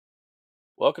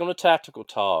Welcome to Tactical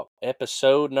Talk,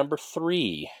 episode number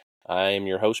 3. I am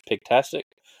your host, Pigtastic,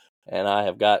 and I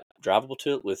have got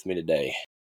Drivabletulip with me today.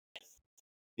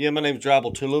 Yeah, my name's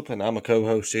Drivabletulip, and I'm a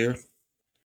co-host here.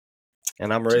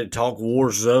 And I'm ready to talk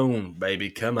Warzone, baby.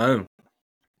 Come on.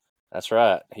 That's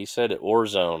right. He said it,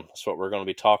 Warzone. That's what we're going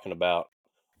to be talking about.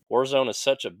 Warzone is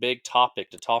such a big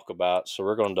topic to talk about, so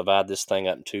we're going to divide this thing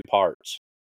up in 2 parts.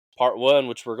 Part 1,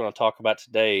 which we're going to talk about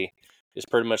today, is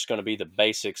pretty much going to be the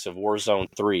basics of Warzone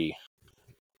 3.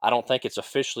 I don't think it's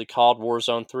officially called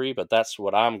Warzone 3, but that's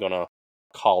what I'm going to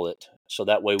call it, so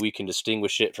that way we can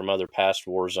distinguish it from other past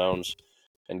Warzones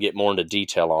and get more into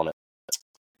detail on it.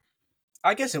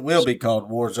 I guess it will be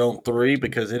called Warzone 3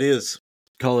 because it is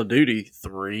Call of Duty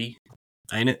 3,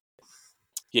 ain't it?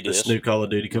 It this is. New Call of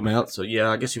Duty come out, so yeah,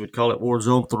 I guess you would call it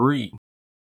Warzone 3.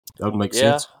 That would make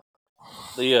sense.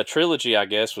 The trilogy, I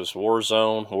guess, was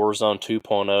Warzone, Warzone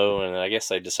 2.0, and I guess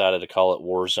they decided to call it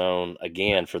Warzone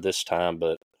again for this time,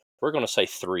 but we're going to say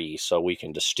 3 so we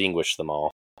can distinguish them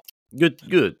all.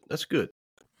 Good. That's good.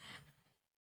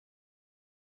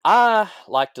 I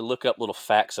like to look up little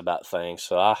facts about things,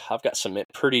 so I've got some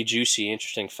pretty juicy,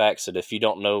 interesting facts that if you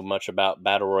don't know much about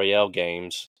Battle Royale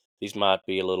games, these might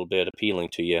be a little bit appealing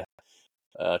to you,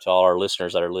 to all our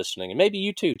listeners that are listening, and maybe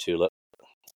you too, Tulip.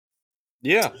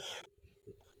 Yeah.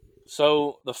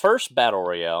 So, the first Battle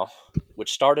Royale,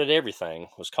 which started everything,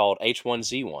 was called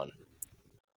H1Z1.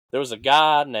 There was a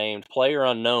guy named Player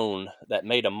Unknown that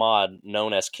made a mod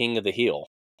known as King of the Hill,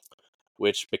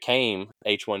 which became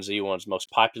H1Z1's most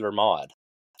popular mod.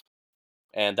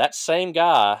 And that same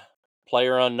guy,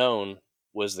 Player Unknown,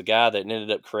 was the guy that ended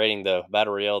up creating the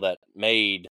Battle Royale that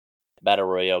made Battle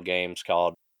Royale games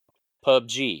called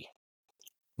PUBG.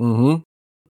 Mm-hmm.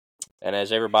 And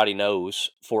as everybody knows,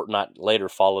 Fortnite later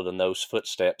followed in those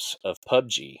footsteps of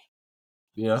PUBG.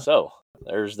 Yeah. So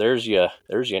there's you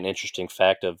an interesting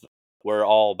fact of where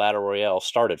all Battle Royale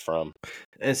started from.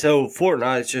 And so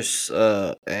Fortnite's just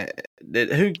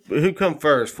who come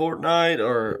first, Fortnite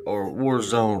or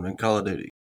Warzone and Call of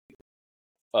Duty?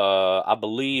 I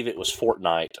believe it was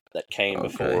Fortnite that came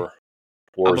before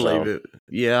Warzone. I believe it.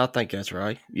 Yeah, I think that's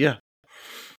right. Yeah.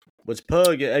 Was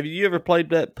Pug? Have you ever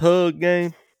played that Pug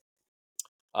game?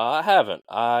 I haven't.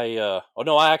 I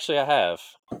have,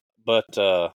 but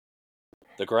the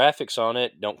graphics on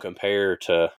it don't compare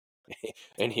to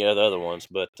any of the other ones.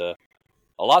 But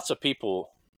lots of people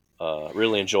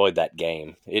really enjoyed that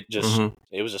game. It just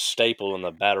it was a staple in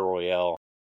the Battle Royale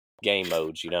game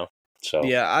modes, So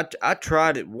yeah, I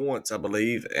tried it once, I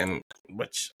believe, and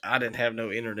which I didn't have no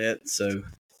internet, so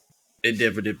it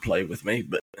never did play with me.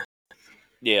 But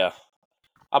yeah,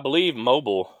 I believe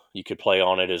mobile you could play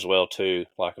on it as well too,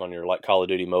 like on your Call of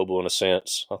Duty mobile in a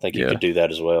sense. I think you could do that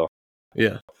as well.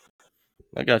 Yeah,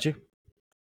 I got you.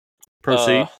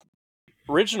 Proceed.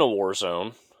 Original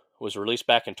Warzone was released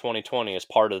back in 2020 as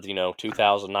part of the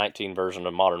 2019 version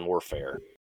of Modern Warfare.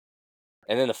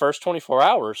 And in the first 24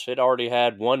 hours, it already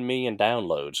had 1 million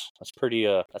downloads. That's pretty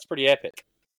epic.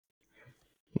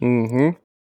 Mm-hmm.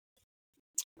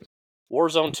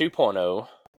 Warzone 2.0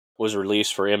 was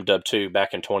released for MW2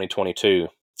 back in 2022.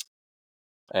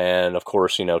 And of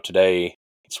course, today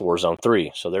it's Warzone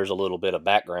 3. So there's a little bit of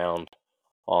background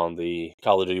on the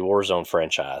Call of Duty Warzone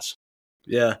franchise.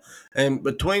 Yeah, and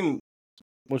between,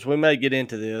 which we may get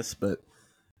into this, but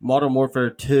Modern Warfare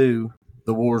 2,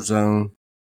 the Warzone,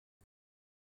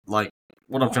 like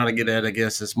what I'm trying to get at, I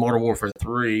guess, is Modern Warfare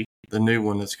 3, the new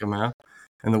one that's come out,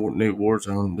 and the new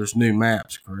Warzone. There's new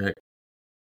maps, correct?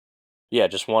 Yeah,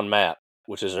 just one map,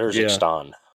 which is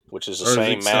Urzikstan, which is the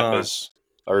same map as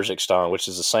Urzikstan, which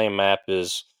is the same map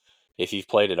as, if you've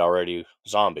played it already,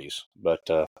 Zombies. But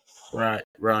right.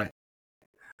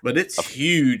 But it's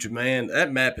huge, man.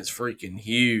 That map is freaking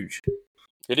huge.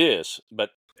 It is,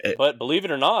 but believe it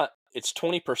or not, it's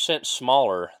 20%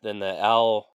 smaller than the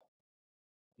Al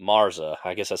Marza.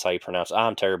 I guess that's how you pronounce it.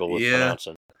 I'm terrible with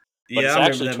pronouncing. But it's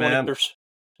actually 20%.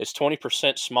 It's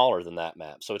 20% smaller than that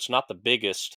map, so it's not the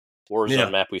biggest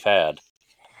Warzone map we've had.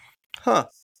 Huh.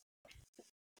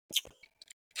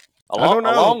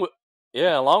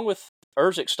 Along with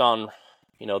Urzikstan,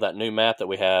 that new map that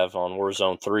we have on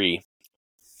Warzone 3,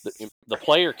 the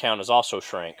player count has also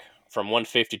shrank from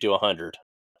 150 to 100,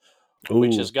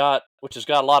 which has got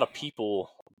a lot of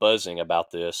people buzzing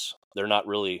about this. They're not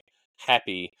really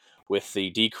happy with the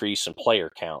decrease in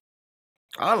player count.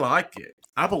 I like it.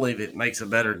 I believe it makes a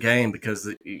better game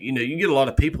because you get a lot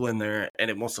of people in there and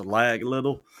it wants to lag a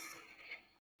little.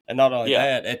 And not only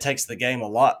that, it takes the game a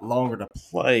lot longer to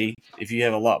play if you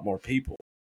have a lot more people.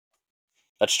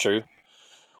 That's true.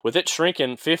 With it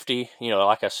shrinking 50,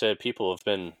 like I said, people have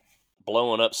been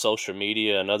blowing up social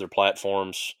media and other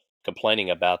platforms complaining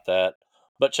about that.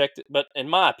 But but in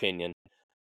my opinion,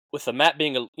 with the map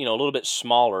being a little bit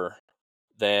smaller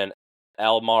than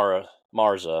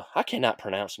Marza, I cannot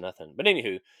pronounce nothing. But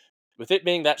anywho, with it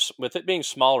being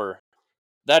smaller,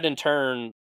 that in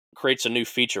turn creates a new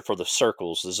feature for the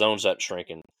circles, the zones that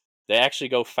shrinking. They actually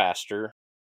go faster.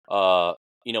 Uh,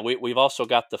 we've also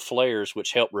got the flares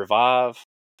which help revive,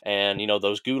 and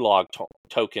those gulag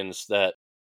tokens that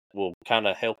will kind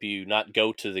of help you not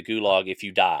go to the gulag if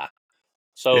you die.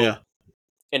 So, Yeah.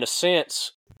 in a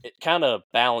sense, it kind of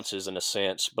balances in a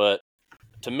sense, but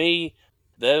to me,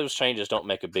 those changes don't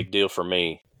make a big deal for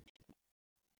me.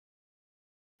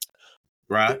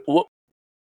 Right. What,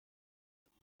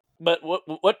 but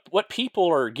what people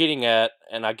are getting at,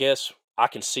 and I guess I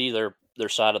can see their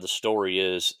side of the story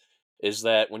is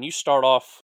that when you start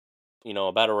off,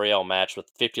 a battle royale match with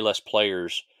 50 less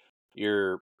players,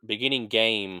 your beginning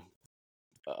game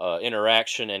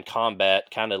interaction and combat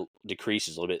kind of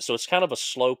decreases a little bit. So it's kind of a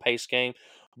slow paced game,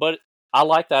 but I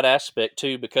like that aspect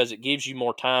too because it gives you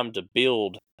more time to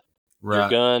build your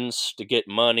Right. guns, to get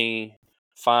money,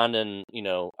 finding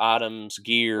items,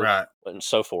 gear, Right. and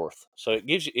so forth. So it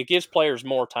gives players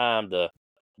more time to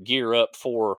gear up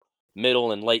for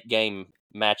middle and late game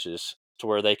matches to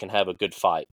where they can have a good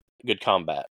fight, good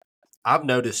combat. I've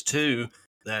noticed too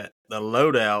that the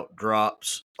loadout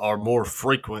drops are more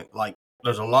frequent. Like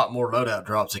there's a lot more loadout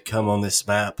drops that come on this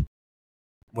map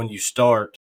when you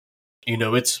start.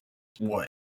 It's what,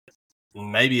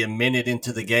 maybe a minute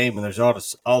into the game, and there's all of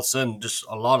a sudden just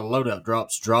a lot of loadout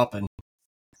drops dropping,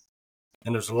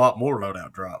 and there's a lot more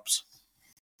loadout drops.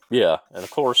 Yeah, and of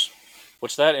course,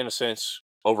 which that in a sense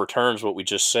overturns what we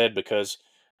just said because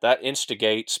that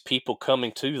instigates people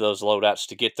coming to those loadouts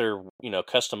to get their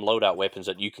custom loadout weapons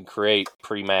that you can create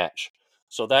pre-match.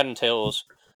 So that entails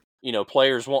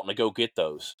players wanting to go get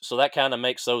those. So that kind of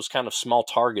makes those kind of small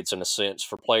targets in a sense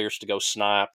for players to go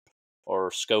snipe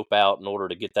or scope out in order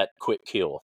to get that quick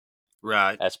kill,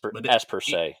 Right. But as per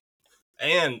se.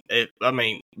 I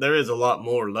mean, there is a lot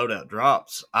more loadout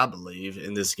drops, I believe,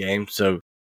 in this game. So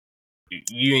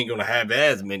you ain't gonna have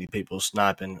as many people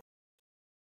sniping.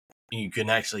 You can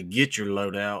actually get your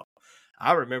loadout.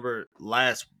 I remember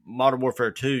last Modern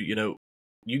Warfare 2,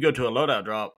 you go to a loadout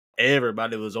drop,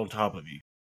 everybody was on top of you.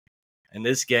 And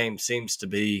this game seems to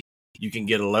be you can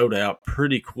get a loadout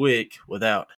pretty quick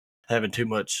without having too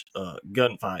much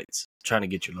gunfights trying to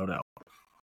get your loadout.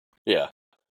 Yeah.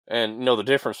 And the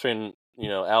difference between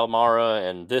Almara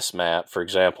and this map, for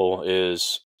example,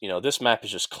 is this map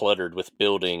is just cluttered with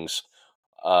buildings.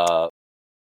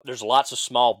 There's lots of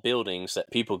small buildings that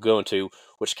people go into,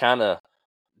 which kind of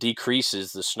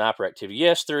decreases the sniper activity.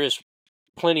 Yes, there is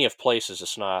plenty of places to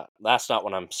snipe. That's not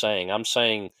what I'm saying. I'm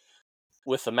saying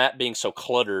with the map being so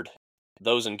cluttered,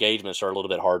 those engagements are a little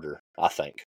bit harder. I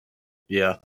think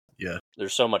Yeah, yeah.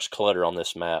 there's so much clutter on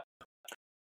this map.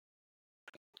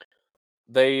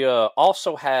 They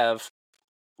also have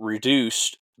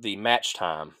reduced the match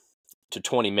time to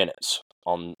 20 minutes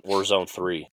on Warzone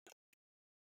 3.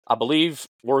 I believe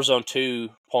Warzone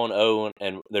 2.0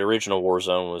 and the original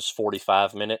Warzone was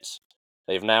 45 minutes.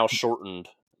 They've now shortened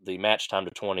the match time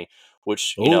to 20,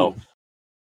 which, Oh,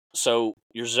 so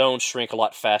your zones shrink a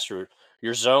lot faster.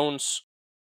 Your zones,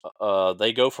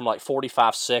 they go from like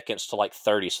 45 seconds to like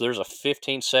 30. So there's a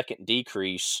 15-second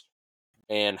decrease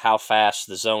in how fast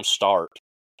the zones start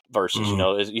versus,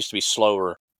 it used to be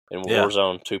slower in yeah.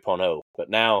 Warzone 2.0. But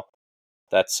now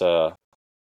that's gotten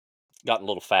a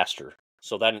little faster.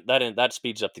 So that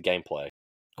speeds up the gameplay.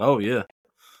 Oh, yeah.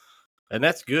 And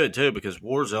that's good too because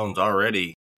Warzone's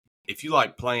already, if you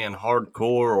like playing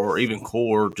hardcore or even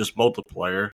core, just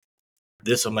multiplayer,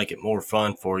 this will make it more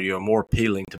fun for you or more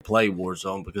appealing to play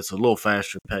Warzone because it's a little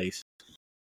faster pace.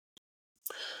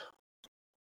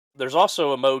 There's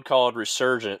also a mode called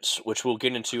Resurgence, which we'll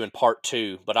get into in part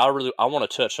 2, but I want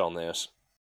to touch on this.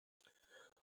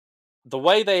 The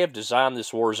way they have designed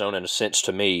this Warzone, in a sense,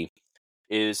 to me,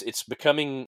 is it's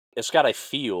got a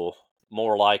feel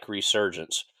more like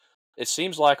Resurgence. It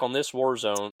seems like on this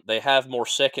Warzone, they have more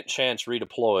second chance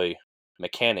redeploy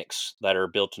mechanics that are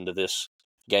built into this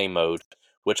game mode,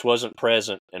 which wasn't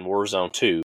present in Warzone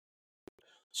 2.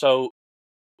 So,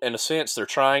 in a sense, they're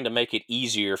trying to make it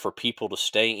easier for people to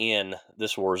stay in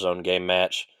this Warzone game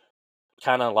match,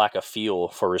 kind of like a feel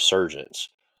for Resurgence.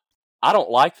 I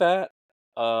don't like that.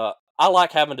 I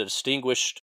like having to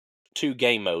distinguish two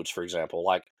game modes, for example.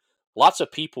 Like, lots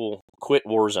of people quit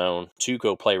Warzone to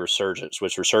go play Resurgence,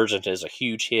 which Resurgence is a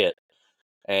huge hit,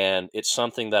 and it's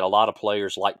something that a lot of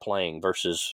players like playing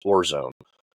versus Warzone.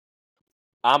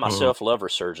 I Mhm. myself love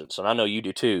Resurgence, and I know you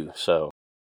do too, so.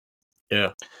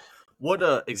 Yeah. What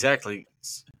exactly?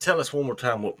 Tell us one more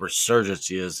time what Resurgence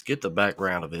is. Get the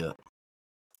background of it.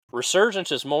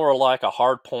 Resurgence is more like a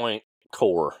hardpoint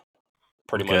core,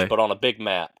 pretty much, Okay. but on a big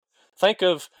map. Think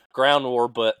of Ground War,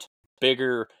 but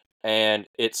bigger, and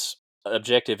its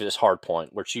objective is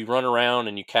hardpoint, which you run around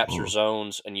and you capture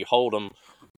zones and you hold them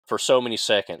for so many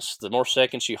seconds. The more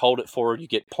seconds you hold it for, you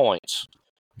get points.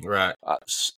 Right.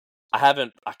 I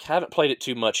haven't played it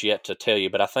too much yet to tell you,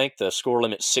 but I think the score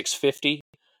limit's 650.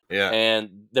 Yeah.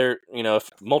 And if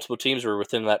multiple teams are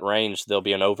within that range, there'll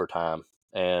be an overtime.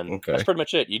 And Okay. that's pretty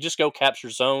much it. You just go capture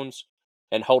zones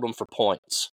and hold them for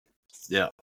points. Yeah.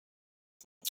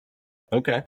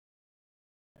 Okay.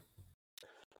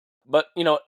 But,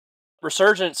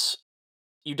 Resurgence,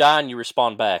 you die and you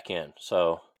respawn back in.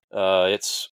 So,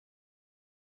 it's...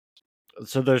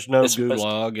 So there's no it's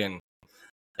gulag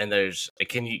and there's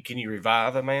can you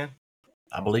revive a man?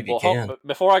 I believe you well, can.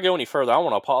 before I go any further, I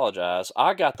want to apologize.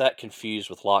 I got that confused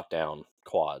with lockdown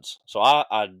quads. So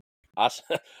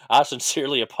I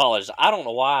sincerely apologize. I don't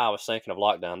know why I was thinking of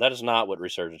lockdown. That is not what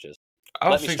Resurgence is. I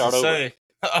was Let me fixing start to over. say.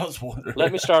 I was wondering.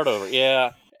 Let me start over.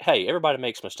 Yeah. Hey, everybody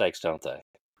makes mistakes, don't they?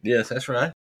 Yes, that's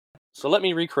right. So let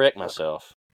me recorrect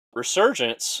myself.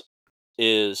 Resurgence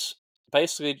is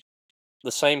basically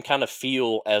the same kind of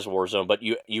feel as Warzone, but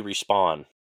you respawn.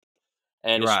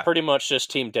 And it's Right. pretty much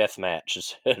just team deathmatch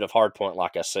instead of hardpoint,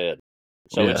 like I said.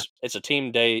 So Yeah. it's a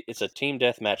team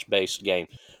deathmatch based game,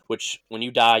 which when you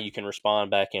die you can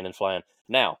respawn back in and fly in.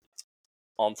 Now,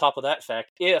 on top of that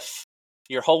fact, if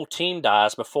your whole team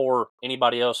dies before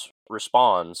anybody else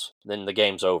respawns, then the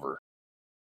game's over.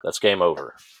 That's game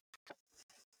over.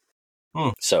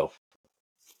 So,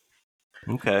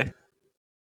 Okay.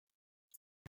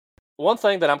 one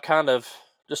thing that I'm kind of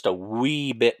just a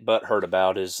wee bit butthurt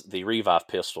about is the revive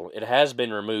pistol. It has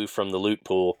been removed from the loot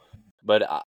pool, but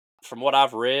from what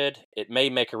I've read, it may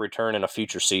make a return in a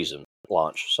future season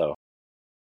launch. So,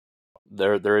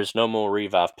 there is no more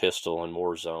revive pistol in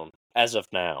Warzone as of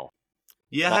now.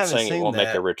 Yeah, I Not haven't saying it seen won't make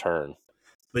a that, return.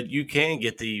 but you can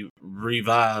get the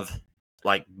revive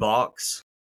box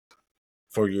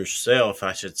for yourself,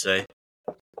 I should say.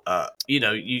 You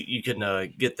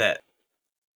can get that.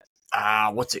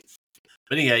 What's it?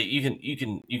 But yeah, you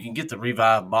can get the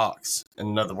revive box.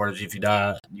 In other words, if you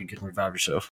die, you can revive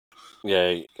yourself.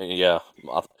 Yeah, yeah,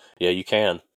 you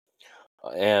can.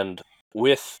 And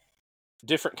with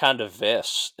different kind of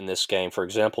vests in this game, for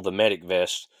example, the medic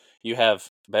vest, you have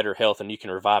better health and you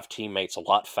can revive teammates a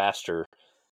lot faster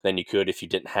than you could if you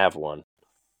didn't have one.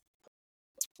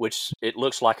 Which it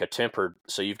looks like a tempered,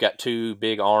 so you've got two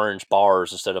big orange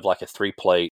bars instead of like a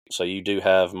 3-plate. So you do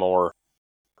have more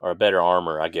or better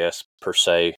armor, I guess, per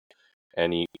se.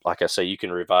 And you, like I say, you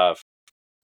can revive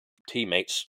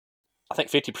teammates. I think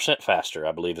 50% faster,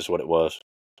 I believe, is what it was.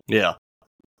 Yeah.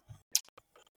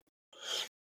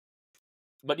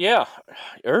 But yeah,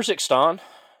 Urzikstan,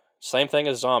 same thing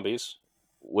as zombies,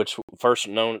 which first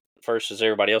as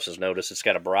everybody else has noticed, it's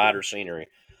got a brighter scenery.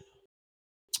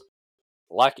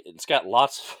 Like it's got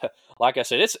lots of, like I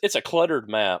said, it's a cluttered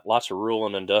map, lots of rural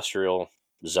and industrial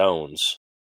zones.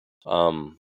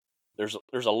 There's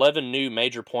 11 new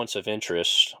major points of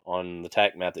interest on the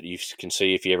TAC map that you can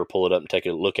see if you ever pull it up and take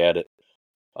a look at it.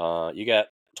 You got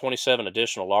 27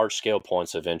 additional large scale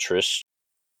points of interest.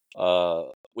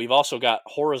 We've also got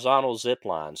horizontal zip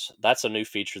lines. That's a new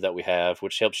feature that we have,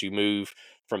 which helps you move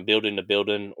from building to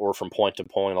building or from point to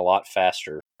point a lot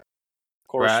faster. Of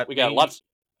course, Right. we got lots,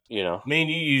 Me and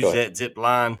you Go used ahead. that zip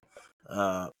line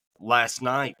last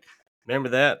night. Remember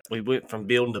that? We went from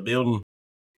building to building.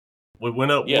 We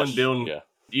went up one Yes, building,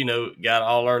 yeah. Got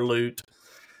all our loot,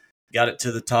 got it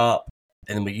to the top,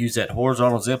 and then we used that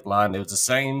horizontal zip line. It was the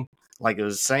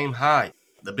same height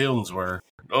the buildings were.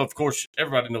 Oh, of course,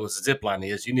 everybody knows what a zip line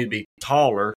is. You need to be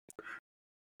taller,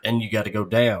 and you got to go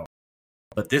down.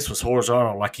 But this was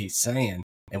horizontal, like he's saying,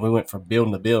 and we went from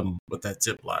building to building with that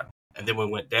zip line. And then we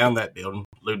went down that building,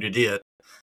 looted it.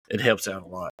 It helps out a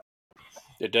lot.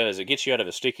 It does. It gets you out of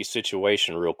a sticky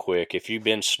situation real quick. If you've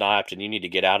been sniped and you need to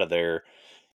get out of there,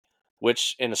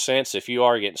 which, in a sense, if you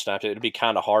are getting sniped, it'd be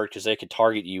kind of hard because they could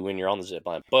target you when you're on the zip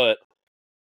line. But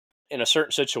in a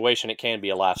certain situation, it can be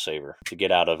a lifesaver to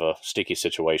get out of a sticky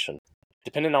situation,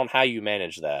 depending on how you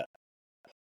manage that.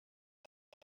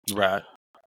 Right.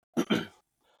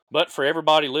 But for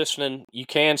everybody listening, you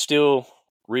can still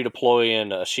redeploy in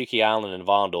Shiki Island and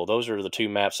Vondel. Those are the two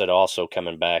maps that are also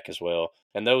coming back as well.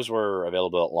 And those were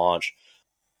available at launch.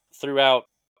 Throughout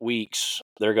weeks,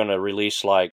 they're going to release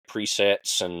like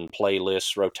presets and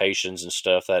playlists, rotations and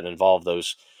stuff that involve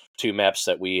those two maps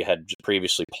that we had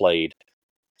previously played.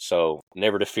 So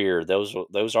never to fear.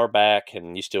 Those are back,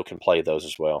 and you still can play those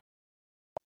as well.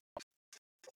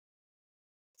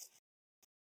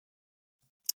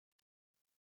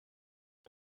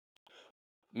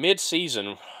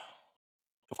 Mid-season,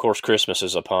 of course, Christmas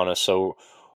is upon us, so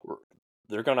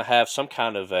they're going to have some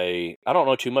kind of I don't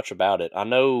know too much about it. I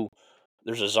know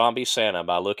there's a zombie Santa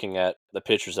by looking at the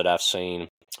pictures that I've seen.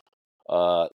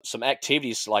 Some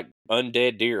activities like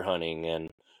undead deer hunting, and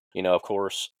of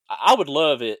course, I would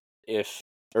love it if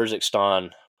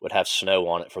Urzikstan would have snow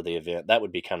on it for the event. That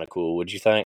would be kind of cool. Would you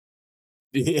think?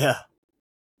 Yeah.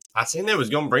 I seen they was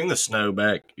gonna bring the snow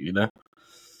back,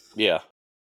 Yeah.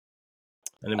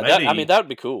 and it I mean, that would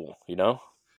be cool.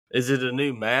 Is it a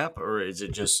new map or is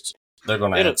it just they're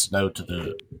gonna add snow to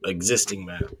the existing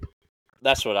map?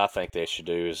 That's what I think they should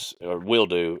do will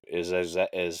do is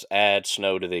add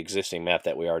snow to the existing map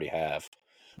that we already have.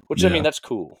 Which I mean, that's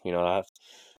cool.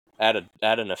 Add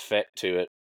an effect to it.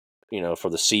 For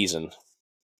the season.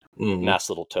 Mm-hmm. Nice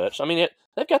little touch. I mean,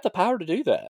 they've got the power to do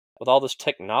that with all this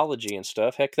technology and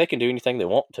stuff. Heck, they can do anything they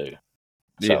want to.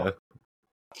 So. Yeah.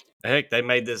 Heck, they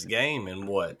made this game in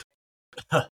what?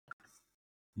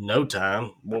 No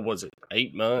time. What was it?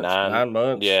 8 months? 9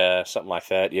 months? Yeah, something like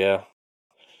that. Yeah.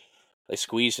 They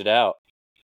squeezed it out.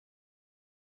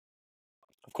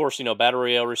 Of course, Battle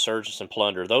Royale, Resurgence, and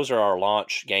Plunder. Those are our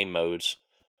launch game modes.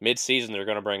 Mid-season, they're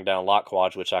going to bring down Lock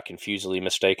Quads, which I confusedly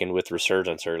mistaken with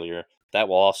Resurgence earlier. That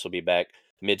will also be back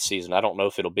mid-season. I don't know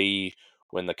if it'll be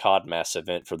when the COD Mass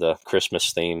event for the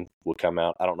Christmas theme will come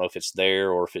out. I don't know if it's there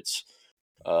or if it's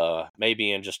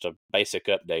maybe in just a basic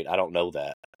update. I don't know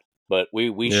that. But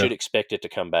we should expect it to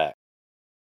come back.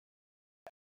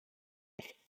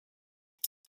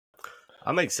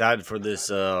 I'm excited for this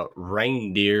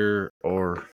reindeer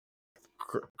or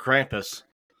Krampus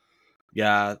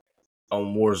guy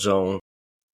on Warzone.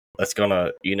 That's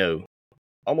gonna,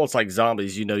 almost like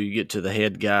zombies. You get to the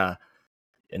head guy,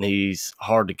 and he's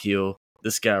hard to kill.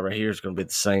 This guy right here is gonna be the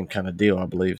same kind of deal, I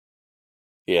believe.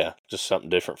 Yeah, just something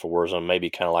different for Warzone. Maybe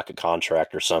kind of like a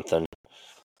contract or something.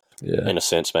 Yeah, in a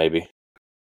sense, maybe.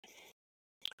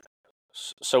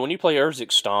 So when you play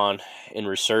Urzikstan in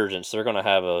Resurgence, they're going to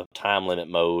have a time limit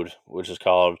mode, which is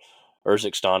called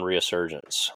Urzikstan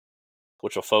Resurgence,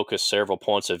 which will focus several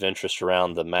points of interest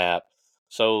around the map.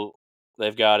 So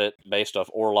they've got it based off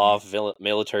Orlov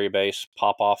military base,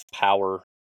 Popov Power,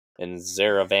 and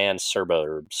Zaravan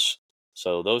suburbs.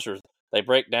 So they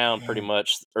break down pretty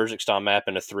much the Urzikstan map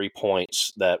into 3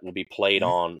 points that will be played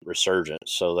on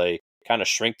Resurgence. So they kind of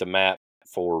shrink the map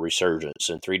for Resurgence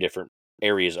in 3 different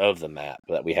areas of the map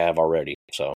that we have already.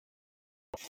 So,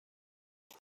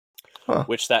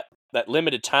 which that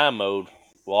limited time mode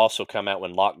will also come out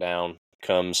when lockdown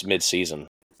comes mid-season.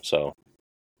 So,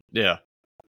 yeah.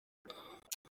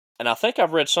 And I think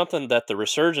I've read something that the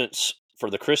Resurgence for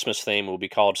the Christmas theme will be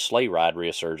called Sleigh Ride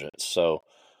Resurgence. So,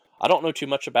 I don't know too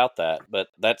much about that, but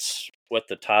that's what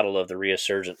the title of the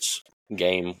Resurgence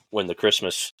game when the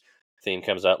Christmas theme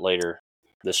comes out later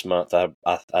this month, I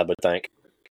would think.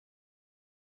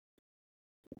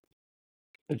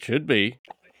 It should be.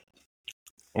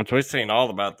 Which we've seen all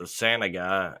about the Santa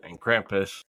guy and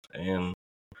Krampus, and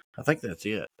I think that's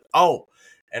it. Oh,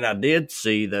 and I did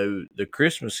see, though, the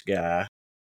Christmas guy,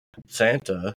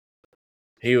 Santa,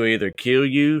 he'll either kill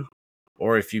you,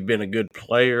 or if you've been a good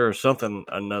player or something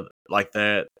another like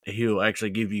that, he'll actually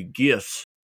give you gifts.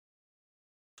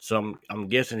 So I'm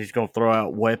guessing he's going to throw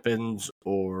out weapons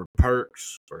or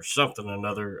perks or something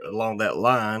another along that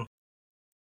line.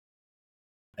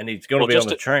 And he's going to be on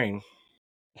the train.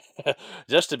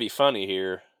 Just to be funny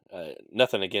here,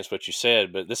 nothing against what you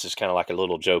said, but this is kind of like a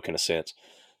little joke in a sense.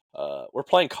 We're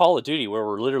playing Call of Duty where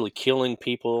we're literally killing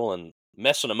people and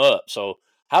messing them up. So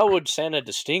how would Santa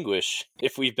distinguish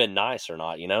if we've been nice or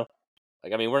not,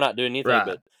 Like, I mean, we're not doing anything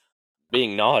but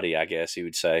being naughty, I guess you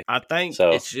would say. I think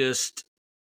it's just,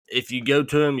 if you go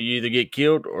to him, you either get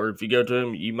killed, or if you go to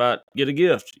him, you might get a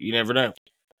gift. You never know.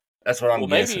 That's what I'm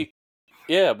guessing.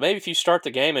 Maybe if you start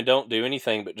the game and don't do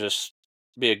anything but just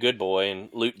be a good boy and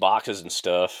loot boxes and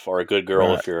stuff, or a good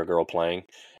girl if you're a girl playing,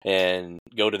 and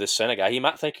go to this Santa guy, he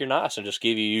might think you're nice and just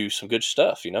give you some good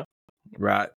stuff,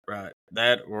 Right.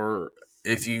 That, or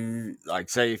if you,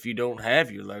 say if you don't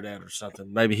have your loadout or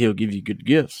something, maybe he'll give you good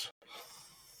gifts.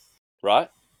 Right.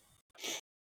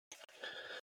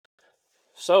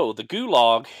 So the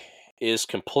Gulag is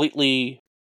completely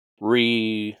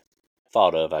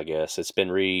thought of, I guess. It's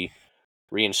been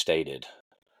reinstated.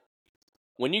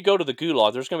 When you go to the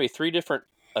Gulag, there's going to be 3 different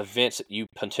events that you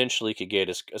potentially could get.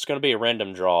 It's going to be a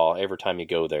random draw every time you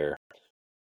go there.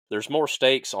 There's more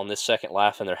stakes on this Second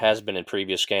Life than there has been in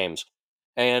previous games.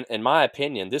 And in my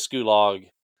opinion, this Gulag,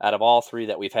 out of all 3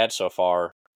 that we've had so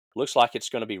far, looks like it's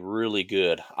going to be really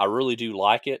good. I really do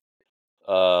like it.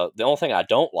 The only thing I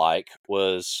don't like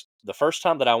was the first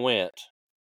time that I went,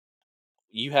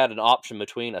 you had an option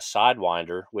between a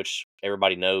Sidewinder, which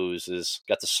everybody knows is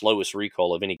got the slowest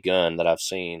recoil of any gun that I've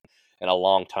seen in a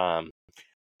long time,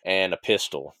 and a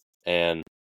pistol. And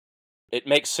it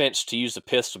makes sense to use the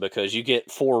pistol because you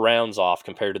get 4 rounds off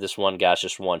compared to this one guy's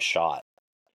just 1 shot.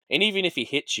 And even if he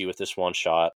hits you with this 1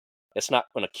 shot, it's not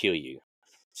going to kill you.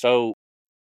 So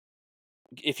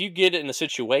if you get in a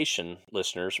situation,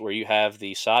 listeners, where you have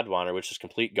the Sidewinder, which is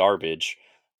complete garbage,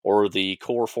 or the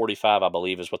Core 45, I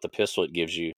believe, is what the pistol it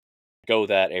gives you, go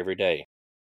that every day.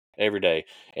 Every day.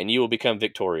 And you will become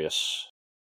victorious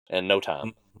in no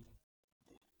time.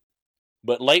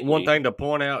 But lately... One thing to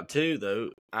point out, too, though,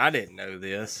 I didn't know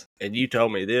this, and you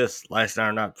told me this last night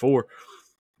or night before.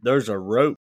 There's a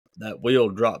rope that will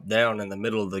drop down in the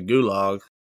middle of the gulag,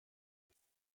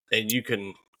 and you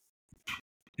can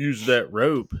use that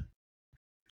rope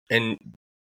and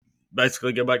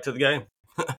basically go back to the game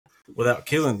without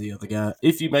killing the other guy,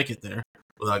 if you make it there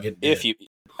without getting dead.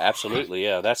 Absolutely,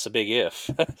 yeah, that's a big if.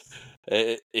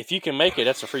 If you can make it,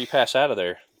 that's a free pass out of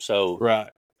there. So, right.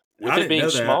 With it being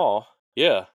small,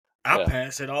 yeah. I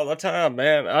pass it all the time,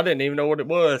 man. I didn't even know what it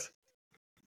was.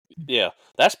 Yeah,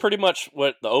 that's pretty much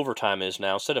what the overtime is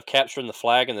now. Instead of capturing the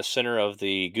flag in the center of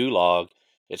the gulag,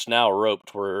 it's now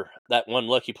roped where that one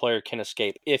lucky player can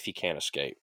escape if he can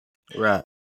escape. Right.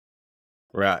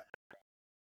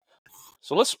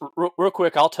 So let's, real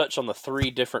quick, I'll touch on the 3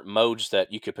 different modes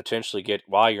that you could potentially get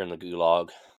while you're in the gulag.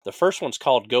 The first one's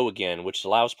called Go Again, which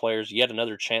allows players yet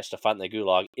another chance to fight in the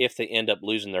gulag if they end up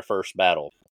losing their first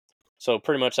battle. So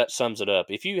pretty much that sums it up.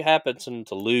 If you happen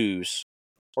to lose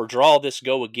or draw this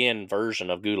Go Again version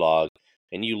of gulag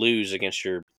and you lose against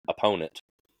your opponent,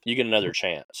 you get another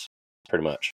chance, pretty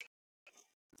much.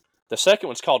 The second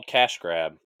one's called Cash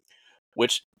Grab,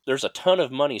 which there's a ton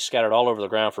of money scattered all over the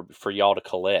ground for y'all to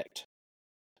collect.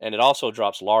 And it also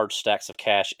drops large stacks of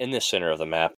cash in the center of the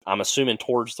map. I'm assuming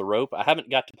towards the rope. I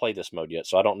haven't got to play this mode yet,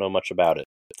 so I don't know much about it.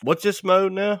 What's this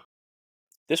mode now?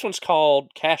 This one's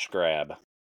called Cash Grab.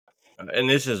 And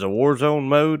this is a Warzone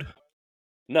mode?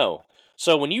 No.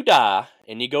 So when you die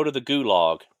and you go to the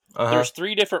gulag, there's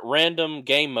 3 different random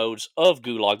game modes of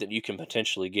gulag that you can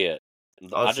potentially get.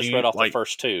 I just read off the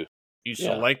first 2. You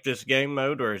select this game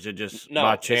mode, or is it just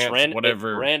by chance,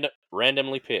 whatever?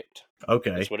 Randomly picked.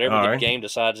 Okay. It's whatever the game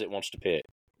decides it wants to pick.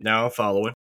 Now I'm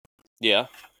following. Yeah.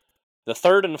 The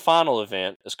third and final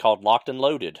event is called Locked and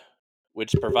Loaded,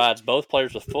 which provides both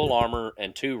players with full armor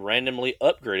and 2 randomly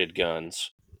upgraded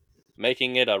guns,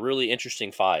 making it a really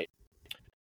interesting fight.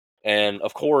 And,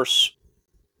 of course,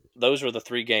 those are the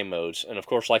 3 game modes. And, of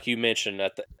course, like you mentioned,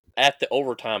 at the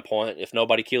overtime point, if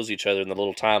nobody kills each other in the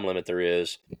little time limit there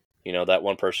is, that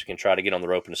one person can try to get on the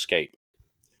rope and escape.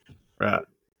 Right.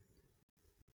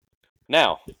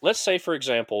 Now, let's say, for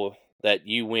example, that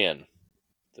you win.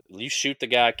 You shoot the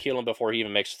guy, kill him before he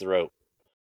even makes the rope.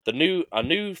 A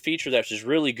new feature that's just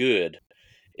really good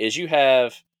is you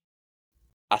have,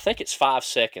 I think it's 5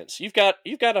 seconds. You've got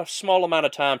a small amount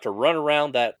of time to run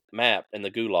around that map in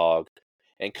the gulag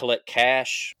and collect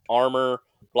cash, armor,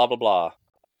 blah blah blah,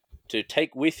 to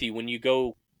take with you when you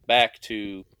go back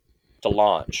to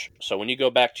launch. So when you go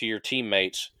back to your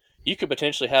teammates, you could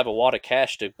potentially have a wad of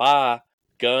cash to buy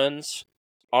guns,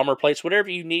 armor plates, whatever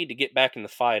you need to get back in the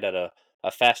fight at a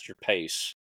faster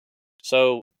pace.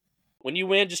 So when you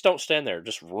win, just don't stand there.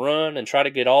 Just run and try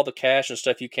to get all the cash and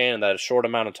stuff you can in that short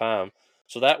amount of time.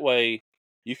 So that way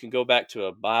you can go back to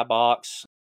a buy box.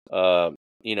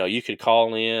 You could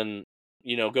call in,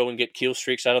 go and get kill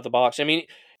streaks out of the box. I mean,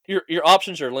 your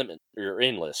options are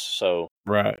endless. So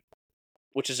right.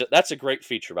 That's a great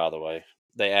feature, by the way.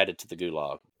 They added to the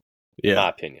gulag, in my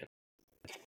opinion.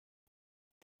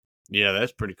 Yeah,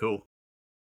 that's pretty cool.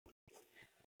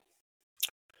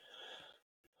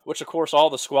 Which, of course, all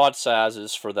the squad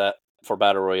sizes for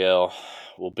Battle Royale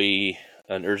will be,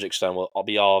 and Urzikstan will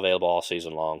be all available all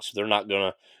season long. So they're not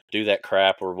going to do that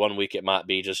crap where 1 week it might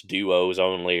be just duos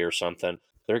only or something.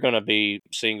 They're going to be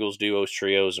singles, duos,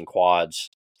 trios, and quads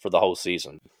for the whole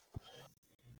season.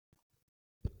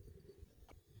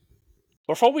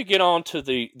 Before we get on to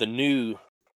the new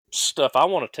stuff, I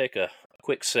want to take a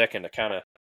quick second to kind of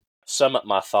sum up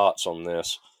my thoughts on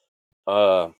this.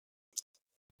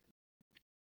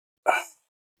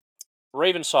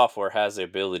 Raven Software has the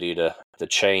ability to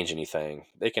change anything.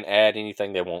 They can add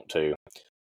anything they want to.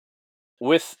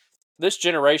 With this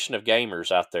generation of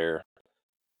gamers out there,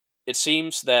 it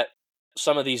seems that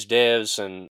some of these devs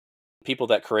and people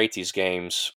that create these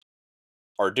games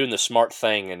are doing the smart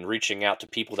thing and reaching out to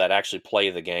people that actually play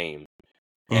the game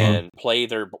Mm-hmm. and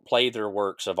play their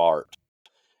works of art.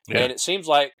 Yeah. And it seems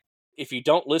like if you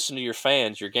don't listen to your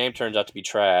fans, your game turns out to be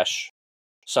trash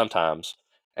sometimes,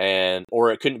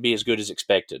 or it couldn't be as good as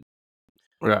expected.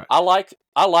 Right. I like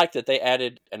that they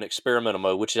added an experimental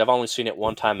mode, which I've only seen it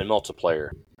one time in multiplayer.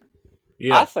 I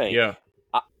Yeah. think Yeah.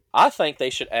 I, I think they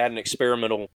should add an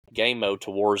experimental game mode to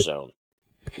Warzone.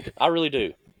 I really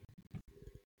do.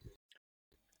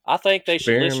 I think they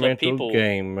should listen to Experimental people.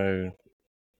 game mode.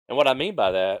 And what I mean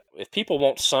by that, if people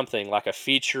want something like a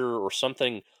feature or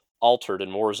something altered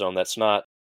in Warzone that's not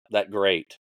that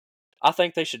great, I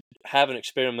think they should have an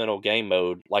experimental game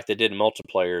mode like they did in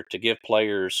multiplayer to give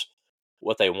players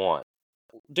what they want.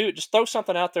 Dude, just throw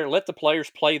something out there, let the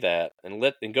players play that, and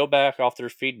go back off their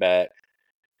feedback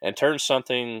and turn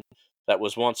something that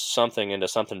was once something into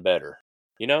something better.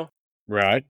 You know?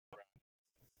 Right.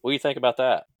 What do you think about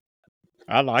that?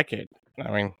 I like it.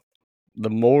 I mean, the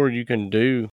more you can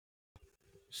do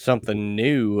something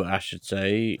new, I should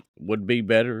say, would be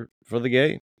better for the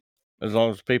game as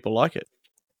long as people like it.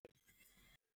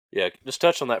 Yeah, just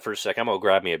touch on that for a sec. I'm gonna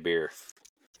grab me a beer.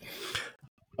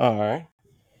 All right.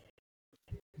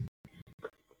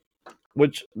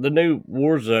 Which the new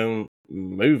Warzone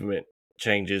movement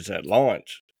changes at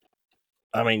launch.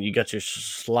 I mean, you got your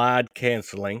slide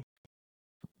canceling,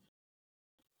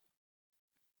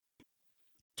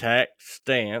 tack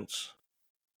stance,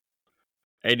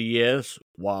 ADS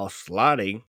while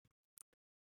sliding.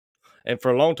 And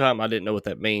for a long time, I didn't know what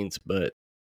that means, but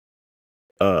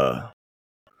uh,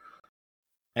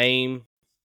 aim.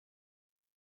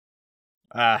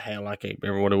 Hell, I can't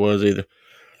remember what it was either.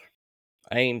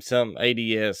 Aim some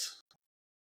ADS.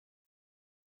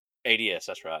 ADS,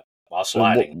 that's right. While What,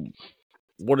 sliding.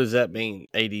 what does that mean?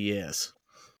 ADS.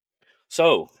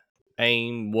 So,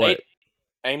 Aim what?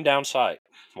 aim down sight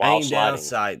while Aim down sliding.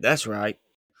 sight. That's right.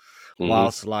 Mm-hmm.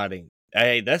 While sliding.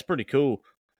 Hey, that's pretty cool.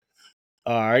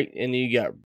 All right, and you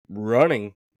got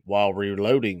running while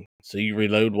reloading. So you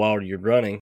reload while you're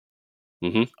running.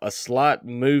 Mm-hmm. A slight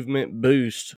movement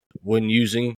boost when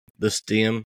using the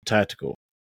stem tactical.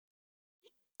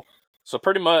 So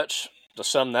pretty much, to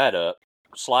sum that up,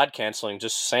 slide canceling,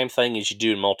 just the same thing as you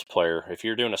do in multiplayer. If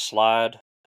you're doing a slide,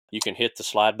 you can hit the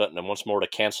slide button and once more to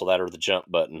cancel that, or the jump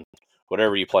button,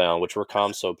 whatever you play on, which we're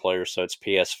console players, so it's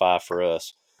PS5 for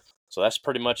us. So that's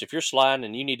pretty much, if you're sliding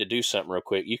and you need to do something real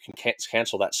quick, you can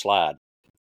cancel that slide.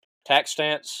 Tack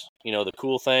stance, the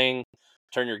cool thing,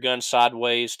 turn your gun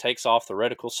sideways, takes off the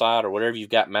reticle side or whatever you've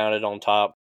got mounted on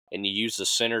top, and you use the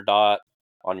center dot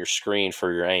on your screen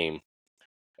for your aim.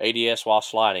 ADS while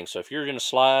sliding. So if you're going to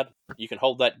slide, you can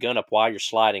hold that gun up while you're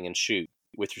sliding and shoot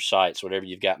with your sights, whatever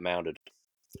you've got mounted.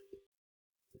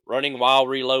 Running while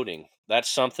reloading. That's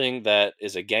something that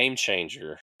is a game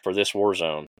changer for this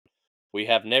Warzone. We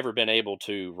have never been able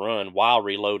to run while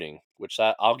reloading, which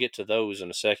I'll get to those in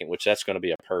a second, which that's going to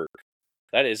be a perk.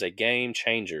 That is a game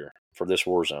changer for this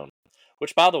Warzone.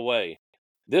 Which, by the way,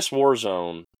 this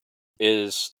Warzone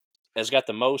has got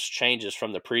the most changes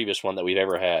from the previous one that we've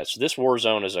ever had. So this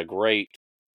Warzone is a great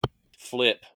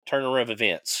turnaround of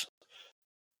events.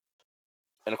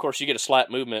 And of course, you get a slight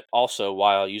movement also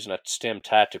while using a stem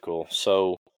tactical.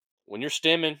 So when you're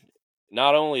stemming,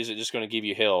 not only is it just going to give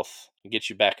you health and get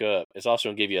you back up, it's also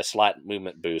going to give you a slight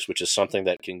movement boost, which is something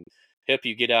that can help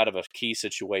you get out of a key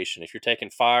situation. If you're taking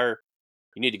fire,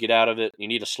 you need to get out of it, you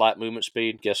need a slight movement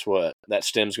speed, guess what? That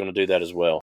stem's going to do that as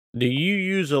well. Do you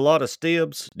use a lot of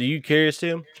stems? Do you carry a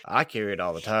stem? I carry it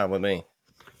all the time with me.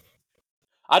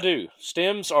 I do.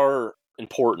 Stems are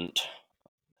important.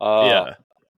 Yeah.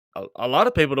 A lot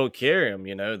of people don't carry them,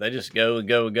 they just go and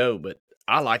go and go. But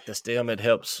I like the stem. It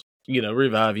helps,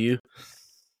 revive you.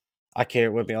 I carry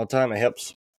it with me all the time. It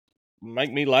helps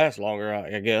make me last longer,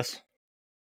 I guess.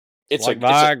 It's like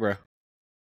Viagra.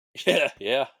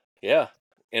 Yeah.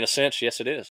 In a sense, yes, it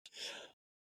is.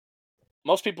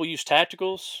 Most people use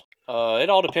tacticals. It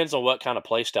all depends on what kind of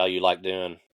playstyle you like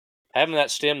doing. Having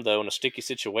that stem, though, in a sticky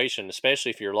situation, especially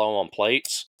if you're low on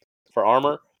plates for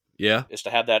armor, Yeah. is to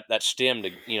have that stem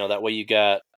to, that way you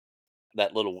got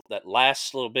that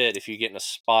last little bit if you get in a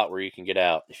spot where you can get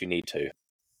out if you need to.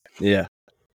 Yeah.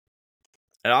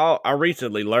 And I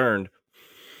recently learned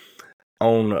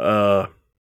on,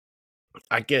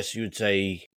 I guess you would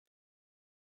say,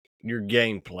 your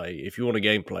gameplay. If you want a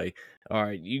gameplay, all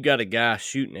right, you got a guy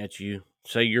shooting at you.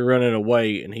 Say you're running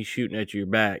away and he's shooting at your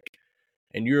back,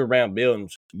 and you're around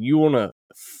buildings. You want to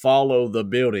follow the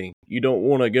building. You don't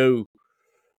want to go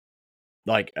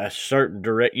like a certain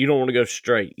direct. You don't want to go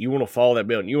straight. You want to follow that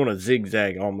building. You want to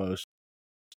zigzag almost.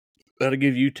 That'll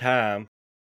give you time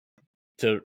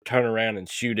to turn around and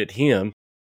shoot at him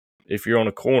if you're on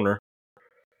a corner,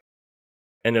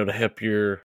 and it'll help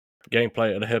your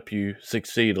gameplay. It'll help you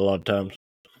succeed a lot of times.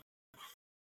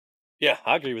 Yeah,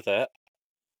 I agree with that.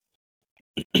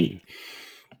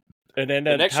 And then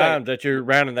at times that you're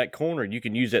rounding that corner, you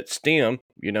can use that stem,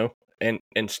 and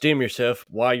stem yourself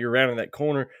while you're rounding that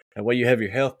corner. That way you have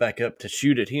your health back up to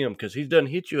shoot at him, because he's done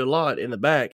hit you a lot in the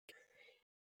back,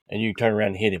 and you can turn around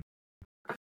and hit him.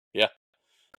 Yeah.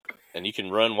 And you can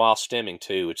run while stemming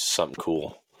too, which is something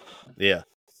cool. Yeah.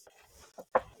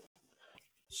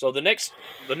 So the next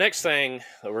thing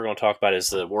that we're going to talk about is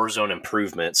the Warzone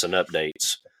improvements and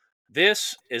updates.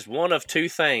 This is one of two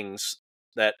things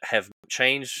that have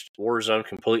changed Warzone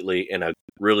completely in a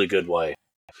really good way.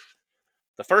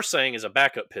 The first thing is a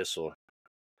backup pistol.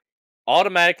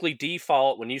 Automatically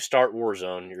default when you start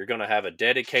Warzone, you're going to have a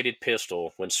dedicated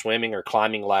pistol when swimming or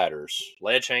climbing ladders,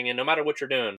 ledge hanging, no matter what you're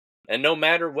doing, and no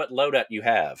matter what loadout you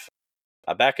have.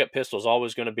 A backup pistol is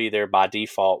always going to be there by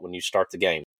default when you start the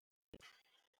game.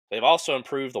 They've also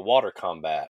improved the water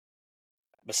combat.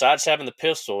 Besides having the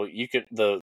pistol,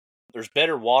 there's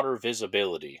better water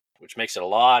visibility, which makes it a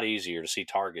lot easier to see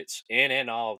targets in and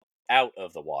out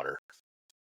of the water.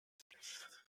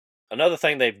 Another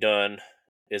thing they've done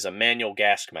is a manual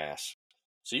gas mask.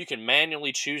 So you can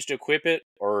manually choose to equip it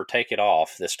or take it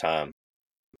off this time.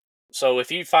 So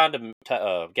if you find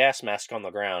a gas mask on the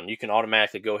ground, you can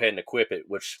automatically go ahead and equip it,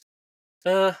 which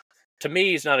to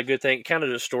me is not a good thing. It kind of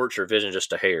distorts your vision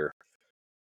just a hair.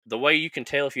 The way you can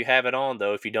tell if you have it on,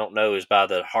 though, if you don't know, is by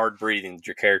the hard breathing that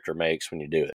your character makes when you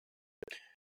do it.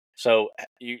 So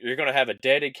you're going to have a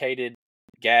dedicated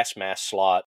gas mask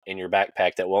slot in your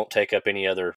backpack that won't take up any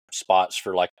other spots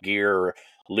for like gear or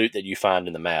loot that you find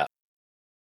in the map.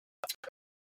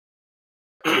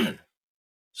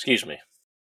 Excuse me.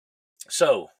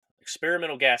 So,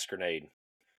 experimental gas grenade.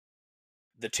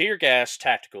 The tear gas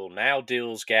tactical now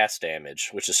deals gas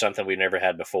damage, which is something we've never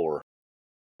had before.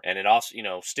 And it also,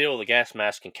 still the gas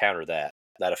mask can counter that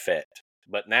effect.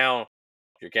 But now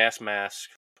your gas mask,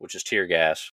 which is tear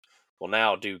gas, will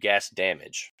now do gas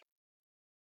damage.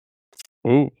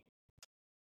 Ooh.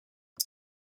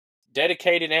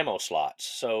 Dedicated ammo slots.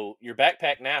 So your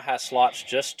backpack now has slots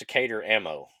just to cater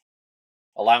ammo,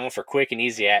 allowing for quick and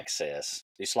easy access.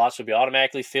 These slots will be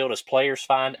automatically filled as players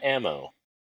find ammo.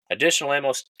 Additional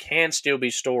ammo can still be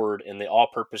stored in the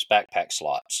all-purpose backpack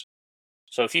slots.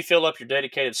 So if you fill up your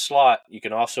dedicated slot, you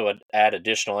can also add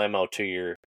additional ammo to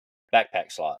your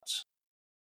backpack slots.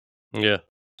 Yeah.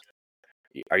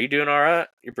 Are you doing all right?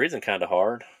 You're breathing kind of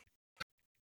hard.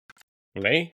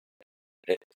 Me?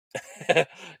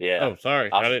 Yeah. Oh,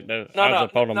 sorry. I didn't know. I was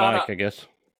up on the mic, I guess.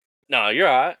 No, you're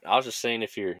all right. I was just saying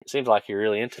it seems like you're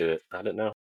really into it. I didn't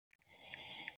know.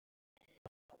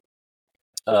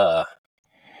 I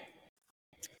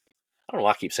don't know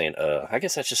why I keep saying I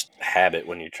guess that's just habit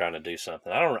when you're trying to do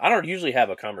something. I don't usually have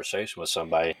a conversation with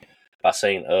somebody by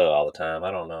saying all the time.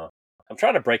 I don't know. I'm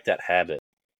trying to break that habit.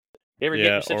 You ever get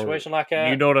in a situation like that?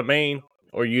 You know what I mean?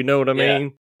 Or you know what I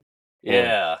mean?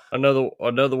 Yeah.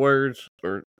 Another words,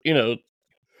 or little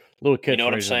catchphrases you know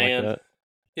what I'm saying? like that.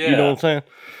 Yeah. You know what I'm saying?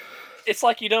 It's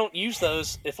like you don't use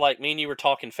those if like me and you were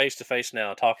talking face to face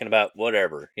now, talking about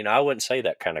whatever. I wouldn't say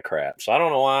that kind of crap. So I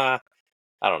don't know why.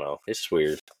 I don't know. It's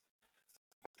weird.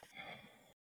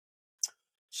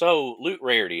 So, loot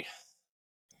rarity.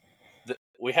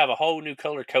 We have a whole new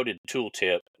color-coded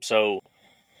tooltip. So,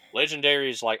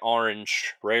 legendary is like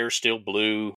orange, rare still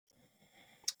blue,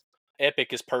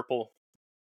 epic is purple,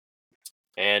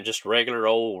 and just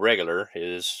regular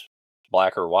is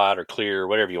black or white or clear,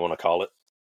 whatever you want to call it.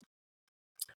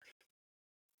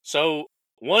 So,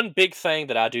 one big thing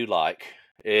that I do like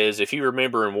is if you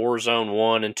remember in Warzone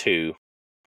 1 and 2,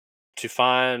 to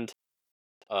find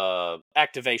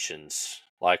activations,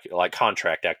 like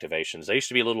contract activations. They used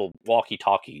to be little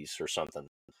walkie-talkies or something.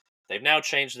 They've now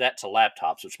changed that to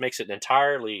laptops, which makes it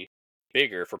entirely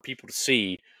bigger for people to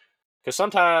see. Because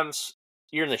sometimes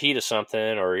you're in the heat of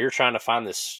something, or you're trying to find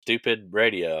this stupid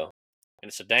radio, and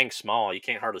it's a dang small. You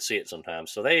can't hardly see it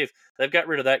sometimes. So they've got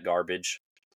rid of that garbage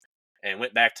and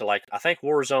went back to I think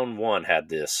Warzone 1 had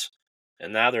this,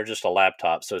 and now they're just a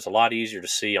laptop. So it's a lot easier to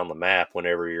see on the map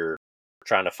whenever you're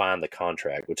trying to find the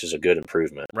contract, which is a good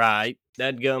improvement. Right.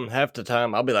 That gum half the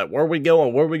time I'll be like, where are we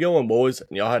going, boys?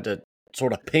 And y'all have to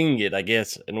sort of ping it, I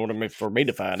guess, in order for me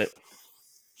to find it.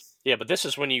 Yeah, but this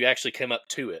is when you actually come up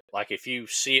to it. Like if you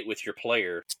see it with your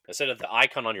player, instead of the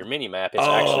icon on your mini-map, it's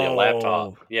actually a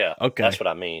laptop. Yeah, okay. That's what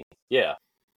I mean. Yeah.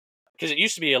 Because it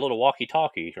used to be a little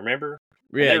walkie-talkie, remember?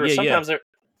 Yeah,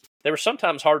 They were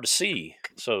sometimes hard to see.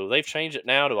 So they've changed it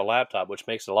now to a laptop, which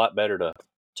makes it a lot better to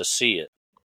see it.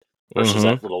 versus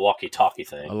that little walkie-talkie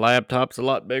thing. A laptop's a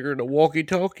lot bigger than a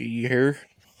walkie-talkie, you hear?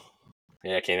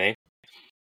 Yeah, Kenny.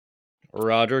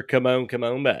 Roger, come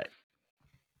on back.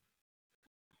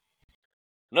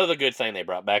 Another good thing they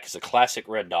brought back is the classic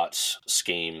red dots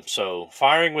scheme. So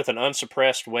firing with an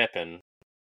unsuppressed weapon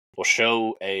will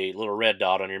show a little red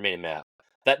dot on your minimap.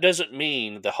 That doesn't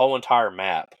mean the whole entire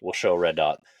map will show a red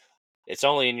dot. It's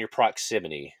only in your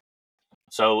proximity.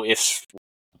 So if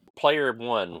player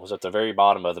 1 was at the very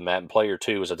bottom of the map and player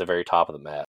 2 was at the very top of the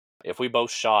map, if we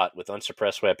both shot with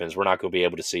unsuppressed weapons, we're not going to be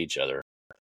able to see each other.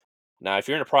 Now, if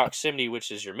you're in a proximity, which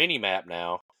is your mini-map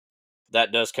now,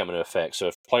 that does come into effect. So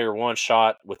if player 1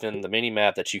 shot within the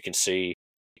mini-map that you can see,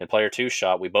 and player 2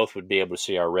 shot, we both would be able to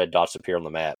see our red dots appear on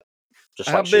the map. Just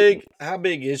how like shooting. How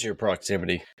big is your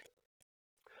proximity?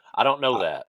 I don't know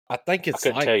that. I think it's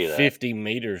couldn't like tell you that. 50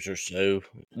 meters or so.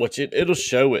 Which it'll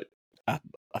show it. I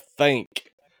think.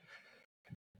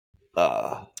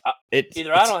 Either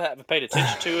I don't have paid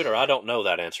attention to it, or I don't know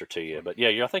that answer to you. But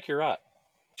yeah, I think you're right.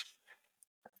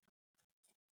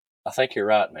 I think you're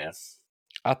right, man.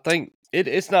 I think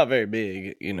it's not very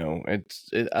big, you know.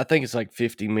 I think it's like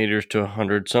 50 meters to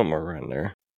 100, somewhere around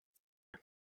there.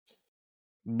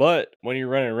 But when you're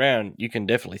running around, you can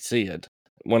definitely see it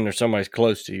when there's somebody's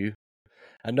close to you.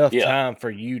 Enough time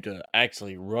for you to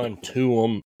actually run to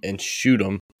them and shoot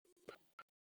them.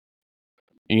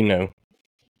 You know,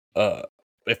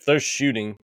 if they're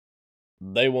shooting,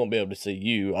 they won't be able to see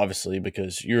you, obviously,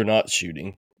 because you're not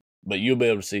shooting. But you'll be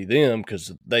able to see them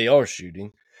because they are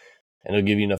shooting. And it'll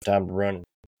give you enough time to run and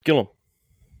kill them.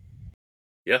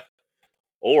 Yeah.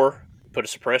 Or put a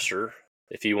suppressor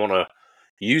if you want to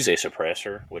use a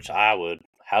suppressor, which I would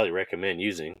highly recommend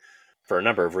using for a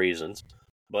number of reasons.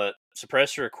 But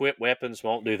suppressor-equipped weapons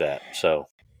won't do that. So,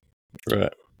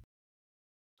 right.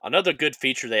 Another good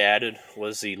feature they added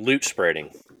was the loot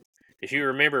spreading. If you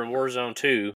remember in Warzone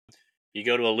 2, you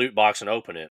go to a loot box and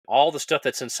open it. All the stuff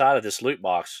that's inside of this loot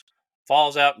box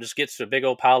falls out and just gets to a big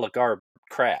old pile of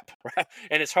crap. Right?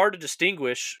 And it's hard to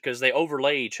distinguish because they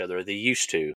overlay each other. They used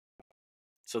to.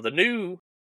 So the new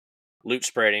loot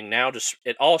spreading now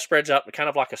it all spreads out kind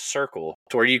of like a circle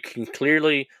to where you can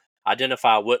clearly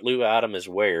identify what loot item is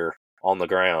where on the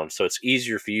ground. So it's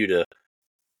easier for you to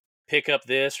pick up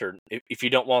this, or if you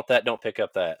don't want that, don't pick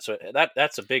up that. So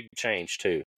that's a big change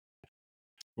too.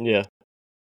 Yeah.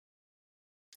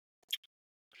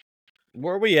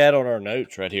 Where are we at on our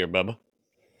notes right here, Bubba?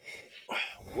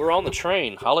 We're on the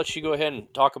train. I'll let you go ahead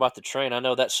and talk about the train. I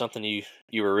know that's something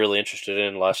you were really interested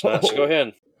in last night. So go ahead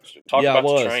and talk about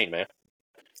the train, man.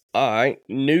 All right.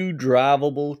 New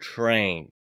drivable train.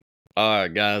 All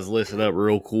right, guys, listen up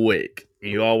real quick.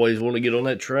 You always want to get on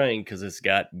that train because it's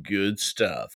got good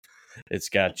stuff. It's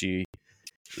got you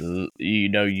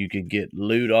know, you could get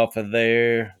loot off of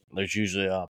there. There's usually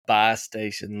a buy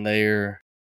station there.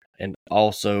 And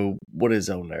also, what is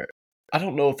on there? I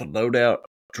don't know if a loadout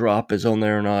drop is on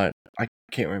there or not. I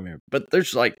can't remember. But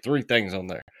there's like 3 things on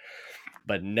there.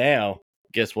 But now,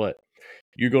 guess what?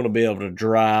 You're going to be able to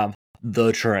drive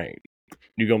the train.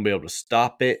 You're going to be able to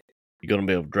stop it. You're going to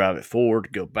be able to drive it forward,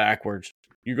 go backwards.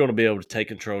 You're going to be able to take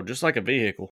control just like a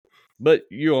vehicle. But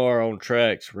you are on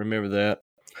tracks. Remember that.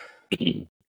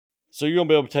 So you're going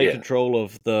to be able to take control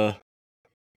of the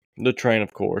train,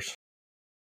 of course.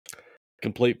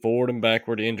 Complete forward and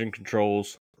backward engine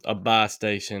controls, a buy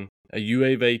station, a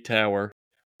UAV tower,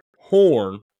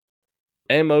 horn,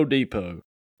 ammo depot,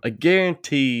 a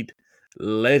guaranteed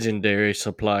legendary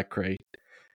supply crate,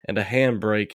 and a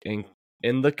handbrake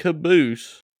in the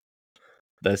caboose.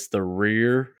 That's the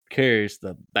rear carries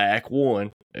the back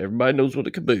one. Everybody knows what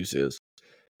a caboose is.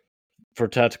 For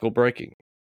tactical braking.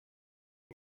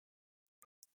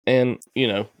 And, you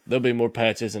know, there'll be more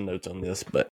patches and notes on this,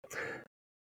 but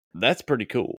that's pretty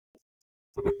cool.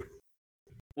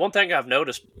 One thing I've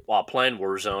noticed while playing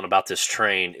Warzone about this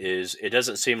train is it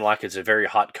doesn't seem like it's a very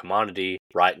hot commodity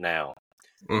right now.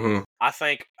 Mm-hmm. I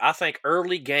think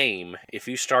early game, if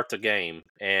you start the game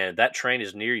and that train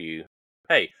is near you,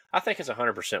 hey, I think it's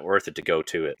 100% worth it to go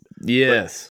to it.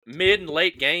 Yes. But mid and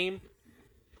late game,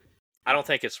 I don't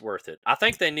think it's worth it. I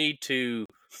think they need to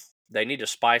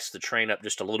spice the train up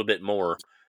just a little bit more,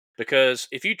 because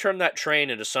if you turn that train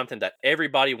into something that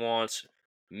everybody wants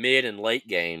mid and late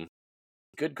game,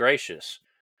 good gracious,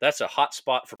 that's a hot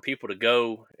spot for people to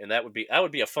go, and that would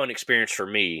be a fun experience for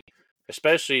me,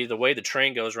 especially the way the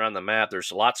train goes around the map.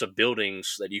 There's lots of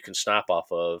buildings that you can snipe off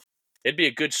of. It'd be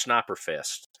a good sniper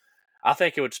fest. I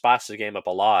think it would spice the game up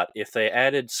a lot if they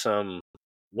added some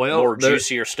more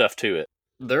juicier stuff to it.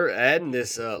 They're adding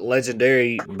this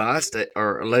legendary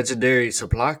legendary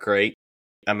supply crate.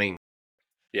 I mean,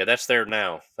 Yeah, that's there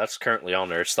now. That's currently on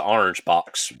there. It's the orange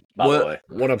box, by the way.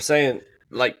 What I'm saying,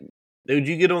 like, dude,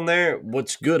 you get on there.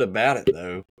 What's good about it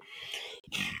though?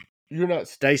 You're not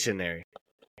stationary.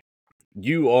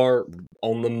 You are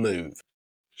on the move.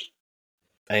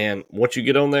 And once you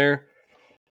get on there,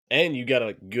 and you got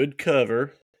a good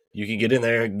cover, you can get in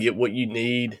there, get what you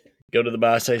need, go to the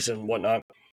buy station and whatnot.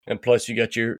 And plus, you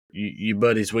got your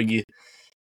buddies with you,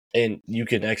 and you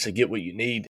can actually get what you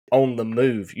need on the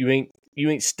move. You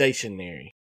ain't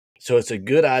stationary. So it's a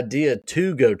good idea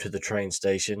to go to the train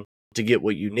station to get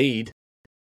what you need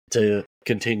to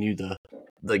continue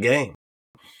the game.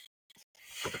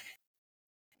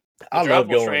 I love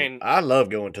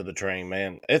going to the train,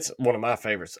 man. It's one of my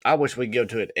favorites. I wish we'd go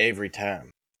to it every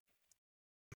time.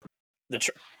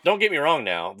 Don't get me wrong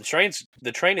now. The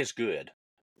train is good.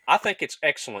 I think it's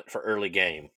excellent for early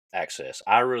game access.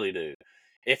 I really do.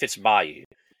 If it's by you.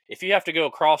 If you have to go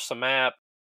across the map,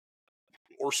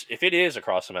 or if it is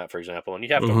across the map, for example, and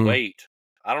you have to wait,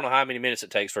 I don't know how many minutes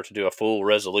it takes for it to do a full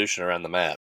resolution around the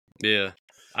map. Yeah.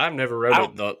 I've never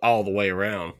rode it all the way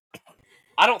around.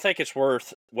 I don't think it's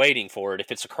worth waiting for it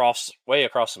if it's way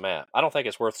across the map. I don't think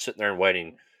it's worth sitting there and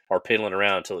waiting or piddling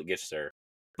around until it gets there.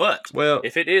 But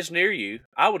if it is near you,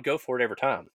 I would go for it every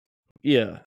time.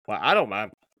 Yeah. Well, I don't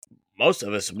mind. Most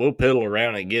of us will piddle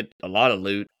around and get a lot of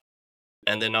loot,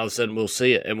 and then all of a sudden we'll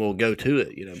see it and we'll go to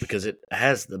it, because it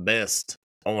has the best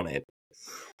on it.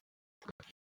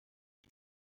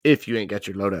 If you ain't got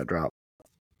your loadout drop.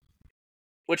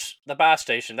 Which, the buy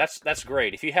station, that's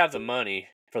great. If you have the money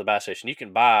for the buy station, you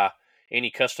can buy any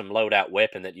custom loadout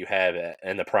weapon that you have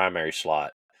in the primary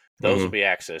slot. Those will be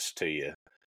access to you.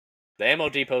 The ammo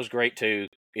depot is great too.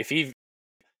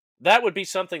 That would be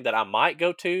something that I might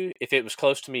go to if it was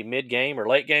close to me mid-game or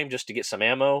late game just to get some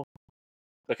ammo.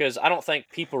 Because I don't think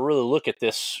people really look at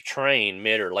this train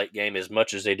mid or late game as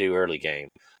much as they do early game.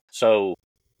 So,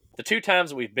 the 2 times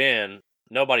that we've been,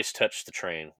 nobody's touched the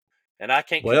train. And I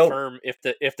can't confirm if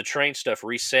the train stuff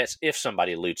resets if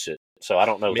somebody loots it. So I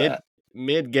don't know that.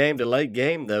 Mid-game to late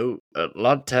game, though, a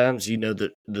lot of times,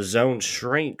 the zone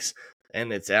shrinks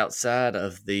and it's outside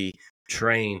of the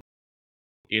train.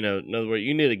 In other words,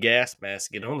 you need a gas mask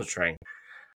to get on the train.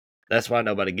 That's why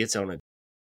nobody gets on it,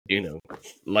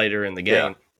 later in the game.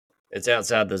 Yeah. It's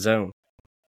outside the zone.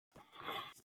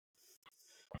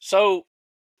 So,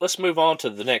 let's move on to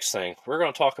the next thing. We're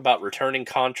going to talk about returning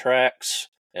contracts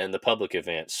and the public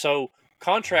events. So,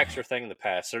 contracts are a thing in the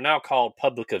past. They're now called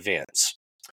public events.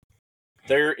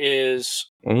 There is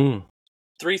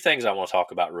 3 things I want to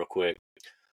talk about real quick.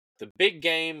 The big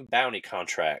game bounty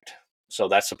contract. So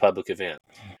that's a public event.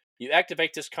 You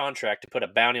activate this contract to put a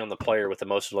bounty on the player with the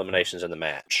most eliminations in the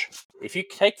match. If you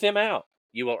take them out,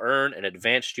 you will earn an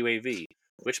advanced UAV,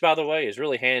 which, by the way, is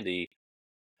really handy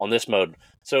on this mode.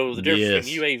 So the difference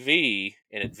between UAV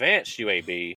and advanced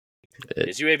UAV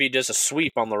is UAV does a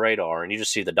sweep on the radar, and you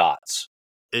just see the dots.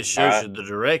 It shows you the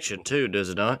direction, too, does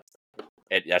it not?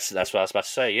 That's what I was about to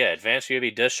say. Yeah, advanced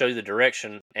UAV does show you the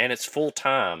direction, and it's full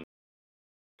time,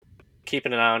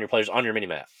 keeping an eye on your players on your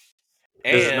minimap.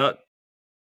 Does it not?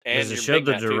 Does it show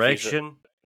the direction?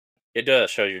 It does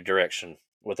show your direction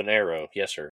with an arrow.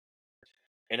 Yes, sir.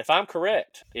 And if I'm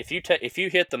correct, if you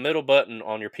hit the middle button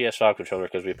on your PS5 controller,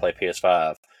 because we play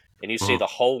PS5, and you see the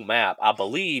whole map, I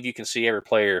believe you can see every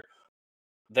player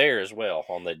there as well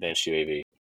on the advanced UAV.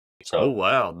 So, oh,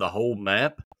 wow. The whole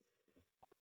map?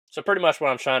 So pretty much what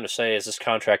I'm trying to say is this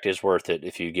contract is worth it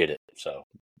if you get it. So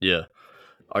yeah.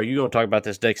 Are you going to talk about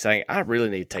this next thing? I really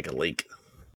need to take a leak.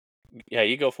 Yeah,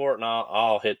 you go for it, and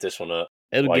I'll hit this one up.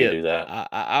 You do that.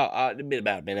 It'll be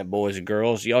about a minute, boys and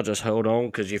girls. Y'all just hold on,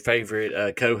 because your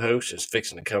favorite co-host is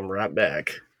fixing to come right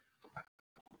back.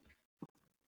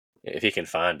 If he can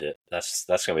find it, that's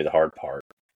going to be the hard part.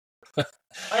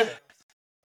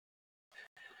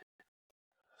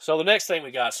 So the next thing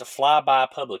we got is a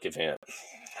flyby public event.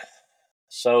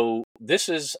 So this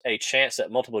is a chance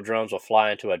that multiple drones will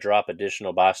fly into a drop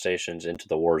additional buy stations into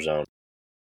the war zone.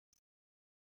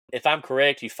 If I'm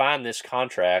correct, you find this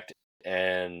contract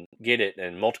and get it,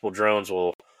 and multiple drones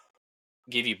will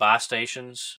give you buy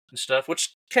stations and stuff,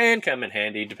 which can come in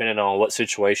handy depending on what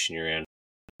situation you're in.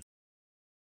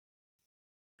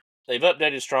 They've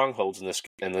updated strongholds in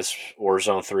this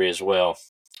Warzone 3 as well,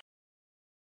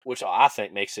 which I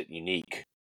think makes it unique.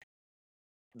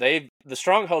 The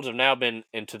strongholds have now been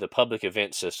into the public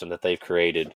event system that they've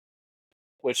created,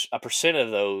 which a %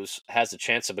 of those has a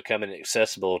chance of becoming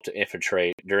accessible to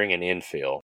infiltrate during an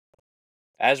infill.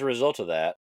 As a result of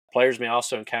that, players may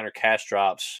also encounter cash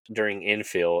drops during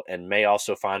infill and may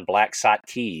also find black site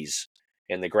keys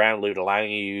in the ground loot,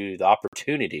 allowing you the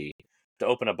opportunity to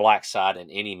open a black site in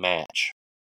any match.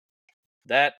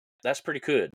 That's pretty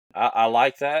good. I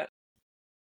like that.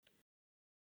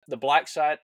 The black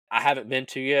site I haven't been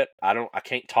to yet. I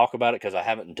can't talk about it because I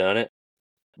haven't done it.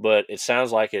 But it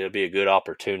sounds like it'll be a good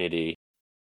opportunity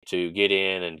to get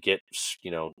in and get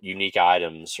unique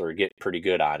items or get pretty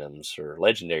good items or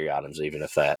legendary items, even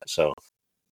if that. So.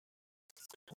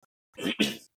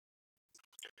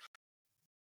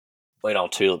 Wait on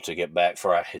Tulip to get back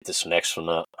before I hit this next one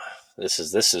up. This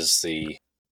is the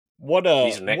What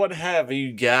have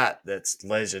you got that's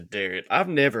legendary? I've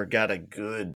never got a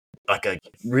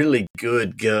really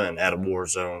good gun out of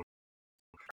Warzone.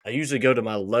 I usually go to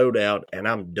my loadout and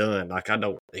I'm done. Like, I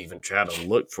don't even try to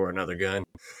look for another gun.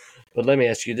 But let me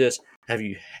ask you this. Have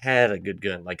you had a good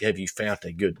gun? Like, have you found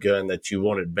a good gun that you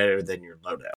wanted better than your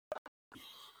loadout?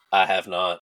 I have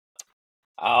not.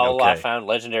 All I Okay. found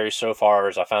legendary so far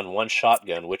is I found one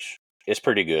shotgun, which is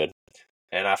pretty good,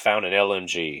 and I found an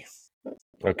LMG.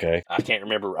 Okay. I can't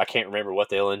remember what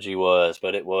the LMG was,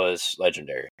 but it was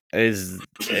legendary.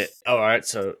 All right?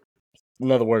 So,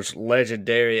 in other words,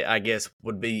 legendary, I guess,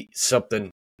 would be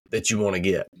something that you want to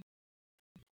get.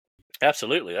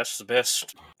 Absolutely, that's the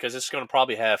best because it's going to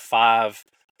probably have 5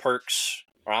 perks,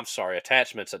 or I'm sorry,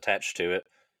 attachments attached to it.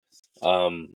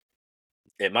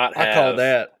 It might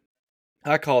have.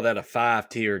 I call that a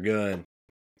 5-tier gun.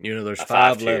 You know, there's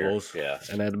 5 levels, yeah,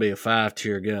 and that'd be a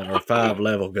 5-tier gun or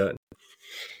 5-level gun.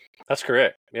 That's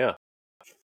correct. Yeah.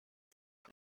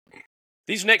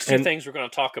 These next 2 things we're going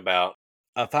to talk about.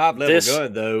 A 5-level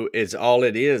gun, though, is all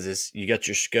it is you got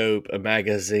your scope, a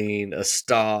magazine, a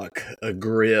stock, a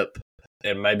grip,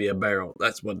 and maybe a barrel.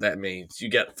 That's what that means. You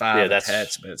got 5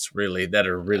 attachments, really, that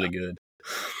are really good.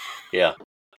 Yeah.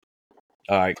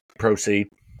 All right, proceed.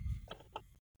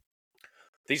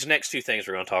 These next 2 things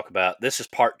we're going to talk about, this is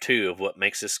part 2 of what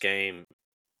makes this game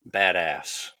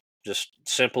badass. Just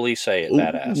simply say it,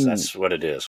 badass. That's what it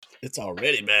is. It's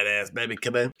already badass, baby.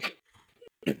 Come on.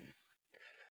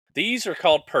 These are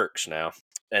called perks now,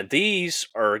 and these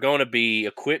are going to be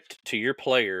equipped to your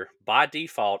player by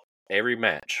default every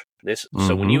match.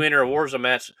 So when you enter a Warzone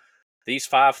match, these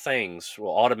 5 things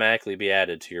will automatically be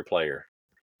added to your player.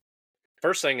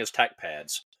 First thing is tac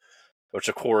pads, which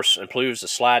of course improves the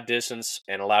slide distance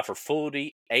and allow for full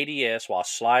ADS while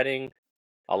sliding,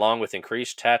 along with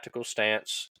increased tactical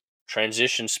stance,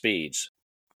 transition speeds.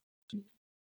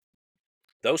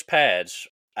 Those pads,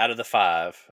 out of the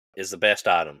 5, is the best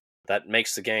item. That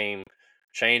makes the game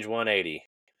change 180.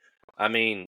 I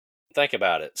mean, think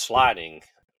about it. Sliding,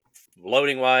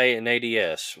 loading Y and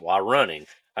ADS while running.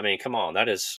 I mean, come on.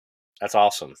 That's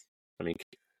awesome. I mean,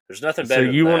 there's nothing better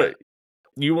than that.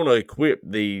 You want to equip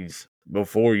these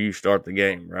before you start the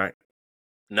game, right?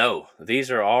 No,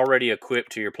 these are already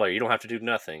equipped to your player. You don't have to do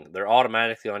nothing. They're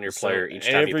automatically on your player each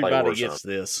time you play Warzone. Everybody gets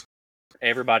this.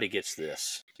 Everybody gets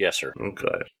this. Yes, sir.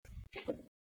 Okay.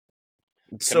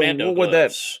 Commando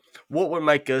gloves. What would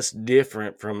make us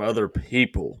different from other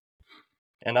people?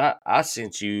 And I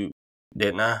sent you,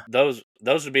 didn't I? Those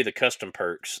would be the custom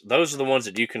perks. Those are the ones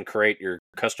that you can create your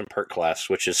custom perk class,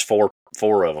 which is four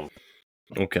of them.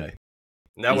 Okay.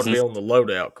 That would be on the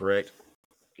loadout, correct?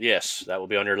 Yes, that will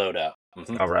be on your loadout.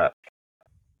 All right.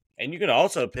 And you can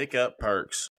also pick up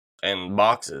perks and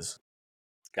boxes.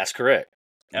 That's correct.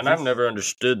 And I've never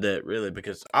understood that really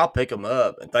because I'll pick them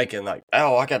up and thinking like,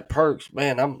 oh, I got perks,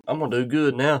 man, I'm gonna do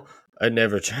good now. It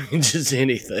never changes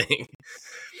anything.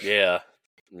 Yeah,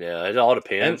 it all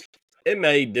depends. And it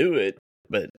may do it,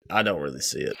 but I don't really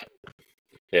see it.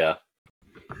 Yeah.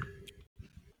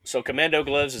 So commando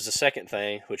gloves is the second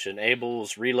thing, which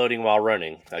enables reloading while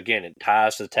running. Again, it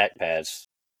ties to the tac pads.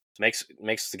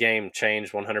 Makes the game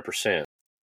change 100%.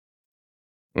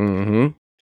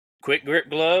 Quick grip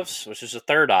gloves, which is the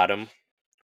third item,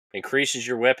 increases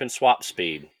your weapon swap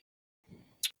speed.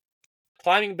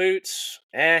 Climbing boots,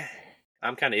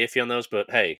 I'm kind of iffy on those, but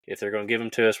hey, if they're going to give them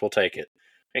to us, we'll take it.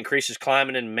 Increases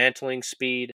climbing and mantling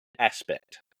speed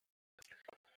aspect.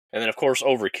 And then, of course,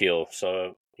 overkill.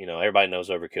 So, everybody knows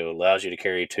overkill. It allows you to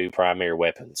carry 2 primary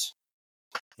weapons.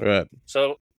 Right.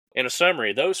 So, in a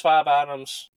summary, those 5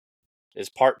 items is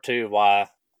part 2 of why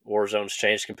Warzone's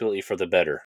changed completely for the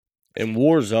better. In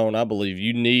Warzone, I believe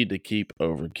you need to keep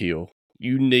overkill.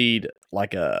 You need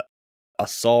like a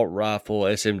assault rifle,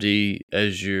 SMG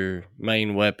as your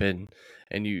main weapon,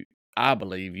 and I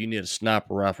believe you need a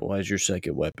sniper rifle as your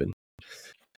second weapon.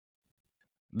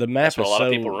 That's what a lot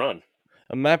of people run.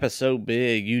 A map is so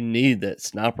big, you need that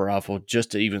sniper rifle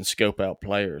just to even scope out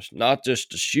players. Not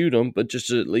just to shoot them, but just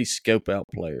to at least scope out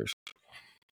players.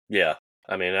 Yeah.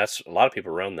 I mean, that's a lot of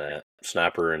people run that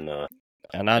sniper and I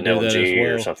do LMG that as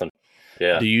well. Or something.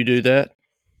 Yeah. Do you do that?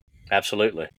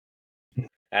 Absolutely.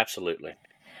 Absolutely.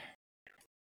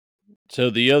 So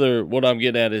what I'm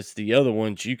getting at is the other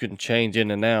ones you can change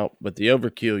in and out, but the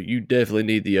overkill, you definitely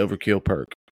need the overkill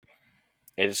perk.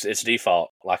 It's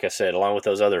default, like I said, along with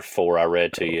those other 4 I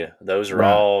read to you. Those are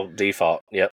Right. all default.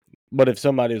 Yep. But if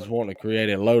somebody's wanting to create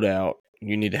a loadout,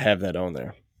 you need to have that on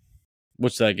there.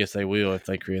 Which I guess they will if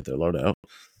they create their loadout.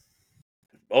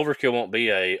 Overkill won't be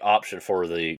a option for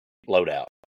the loadout.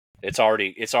 It's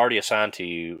already assigned to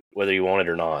you whether you want it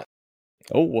or not.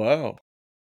 Oh wow.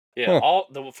 Yeah, all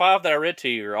the 5 that I read to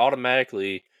you are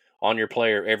automatically on your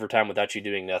player every time without you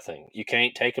doing nothing. You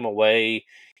can't take them away.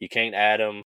 You can't add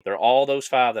them. They're all those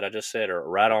 5 that I just said are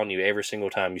right on you every single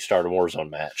time you start a Warzone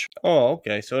match. Oh,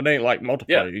 okay. So it ain't like multiplayer.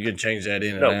 Yeah. You can change that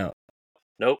in No. and out.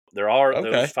 Nope.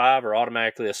 Those 5 are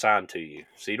automatically assigned to you.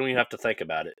 So you don't even have to think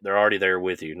about it. They're already there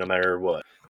with you no matter what.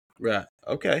 Right.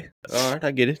 Okay. All right.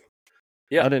 I get it.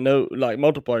 Yeah. I didn't know, like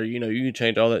multiplayer, you can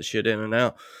change all that shit in and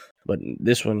out. But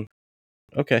this one,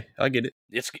 okay, I get it.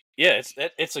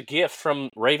 It's a gift from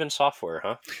Raven Software,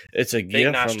 huh? It's a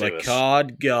gift from the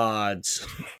COD gods.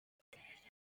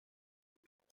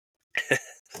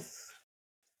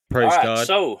 Praise God.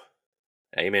 So,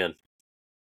 amen.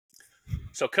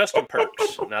 So custom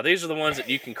perks. Now these are the ones that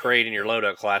you can create in your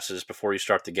loadout classes before you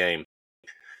start the game.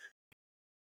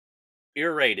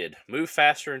 Irrated. Move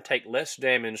faster and take less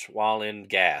damage while in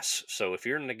gas. So if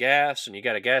you're in the gas and you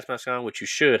got a gas mask on, which you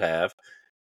should have,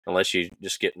 unless you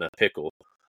just get in a pickle,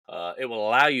 it will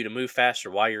allow you to move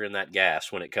faster while you're in that gas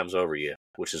when it comes over you,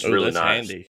 which is really nice.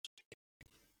 Handy.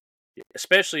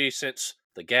 Especially since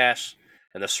the gas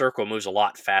and the circle moves a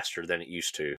lot faster than it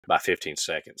used to by 15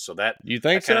 seconds. So that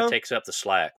kind of takes up the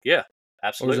slack. Yeah,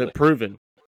 absolutely. Or is it proven?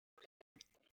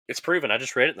 It's proven. I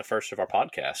just read it in the first of our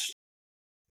podcast.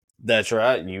 That's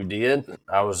right. You did.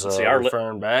 I was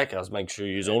referring back. I was making sure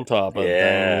you was on top of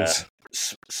things.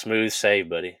 Smooth save,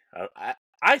 buddy.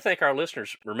 I think our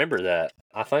listeners remember that.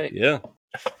 I think. Yeah.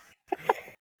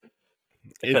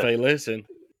 If they listen.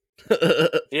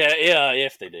 yeah,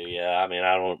 if they do. Yeah, I mean,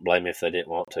 I don't blame if they didn't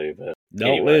want to, but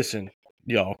don't listen,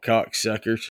 y'all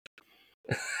cocksuckers.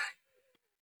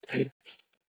 All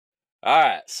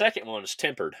right, second one is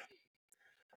tempered.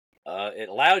 It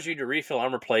allows you to refill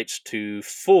armor plates to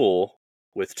full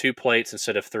with 2 plates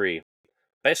instead of 3.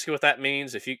 Basically, what that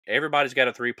means, everybody's got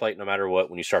a 3 plate no matter what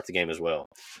when you start the game as well.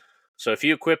 So if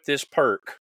you equip this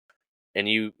perk, and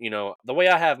the way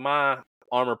I have my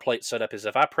armor plate set up is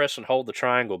if I press and hold the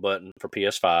triangle button for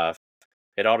PS5,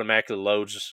 it automatically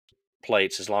loads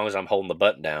plates as long as I'm holding the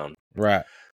button down. Right.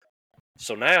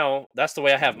 So now, that's the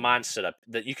way I have mine set up.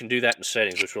 That you can do that in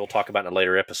settings, which we'll talk about in a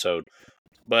later episode.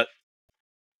 But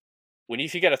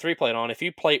if you got a 3 plate on, if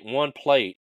you plate 1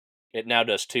 plate, it now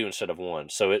does 2 instead of 1.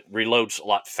 So it reloads a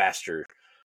lot faster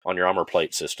on your armor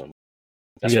plate system.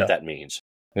 That's what that means.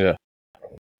 Yeah.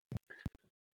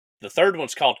 The third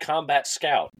one's called Combat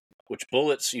Scout, which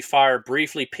bullets you fire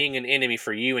briefly ping an enemy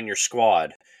for you and your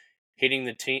squad. Hitting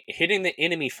the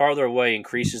enemy farther away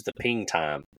increases the ping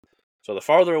time. So the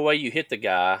farther away you hit the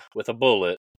guy with a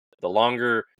bullet, the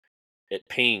longer it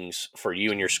pings for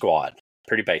you and your squad.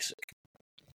 Pretty basic.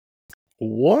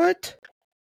 What?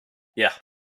 Yeah.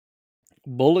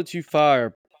 Bullets you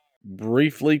fire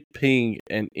briefly ping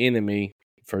an enemy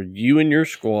for you and your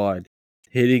squad.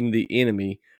 Hitting the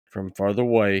enemy from farther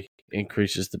away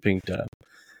increases the ping time.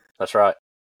 That's right.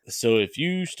 So if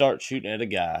you start shooting at a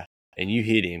guy and you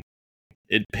hit him,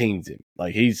 it pings him.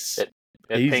 Like he's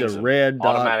a red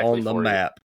dot on the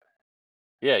map.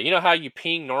 Yeah, you know how you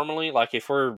ping normally? Like if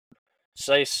we're,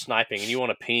 say, sniping and you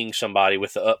want to ping somebody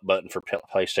with the up button for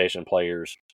PlayStation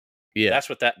players. Yeah. That's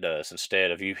what that does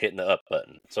instead of you hitting the up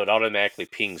button. So it automatically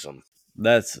pings them.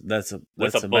 That's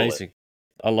amazing.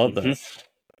 I love that.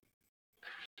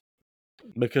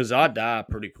 Because I die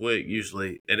pretty quick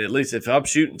usually. And at least if I'm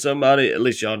shooting somebody, at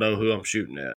least y'all know who I'm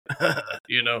shooting at.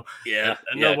 Yeah.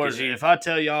 In other words, if I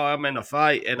tell y'all I'm in a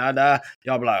fight and I die,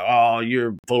 y'all be like, oh,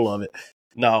 you're full of it.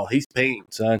 No, he's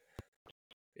pinged, son.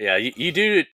 Yeah, you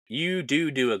do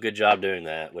a good job doing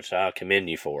that, which I commend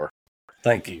you for.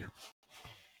 Thank you.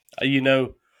 I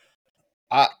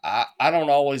don't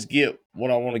always get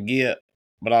what I want to get,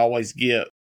 but I always get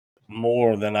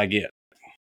more than I get.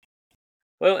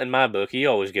 Well, in my book, you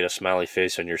always get a smiley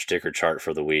face on your sticker chart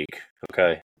for the week,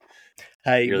 okay?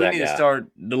 Hey, we need to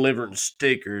start delivering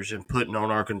stickers and putting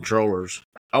on our controllers.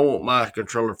 I want my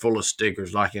controller full of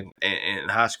stickers. Like in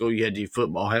high school, you had your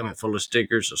football helmet full of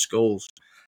stickers of skulls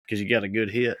because you got a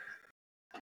good hit.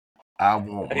 I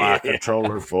want my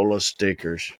controller full of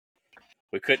stickers.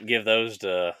 We couldn't give those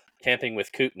to Camping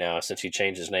with Coop now since he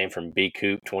changed his name from B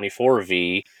Coop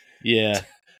 24V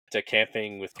to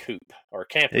Camping with Coop or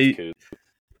Camp with Coop.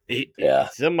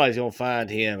 Somebody's going to find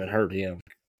him and hurt him.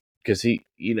 because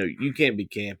you can't be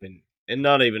camping, and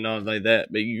not even like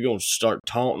that, but you're gonna start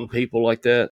taunting people like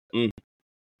that.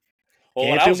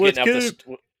 Well, Camping with Coop.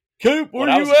 Coop, what where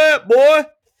I you was at, boy?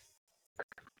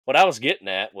 what I was getting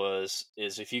at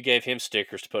is if you gave him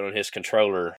stickers to put on his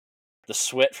controller, the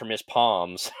sweat from his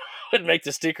palms would make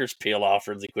the stickers peel off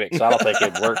really quick. So I don't think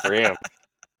it'd work for him.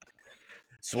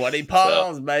 Sweaty So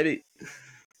palms, baby.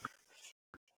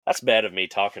 that's bad of me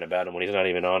talking about him when he's not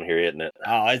even on here, isn't it?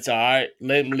 Oh, it's all right.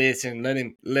 Let him listen.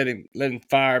 Let him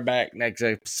fire back next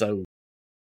episode.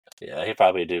 Yeah, he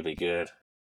probably do be good.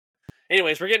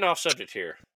 Anyways, we're getting off subject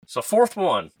here. So fourth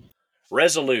one,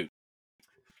 Resolute.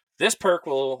 This perk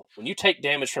will, when you take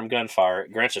damage from gunfire,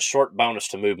 it grants a short bonus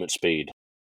to movement speed.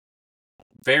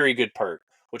 Very good perk.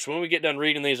 Which when we get done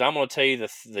reading these, I'm going to tell you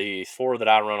the 4 that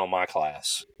I run on my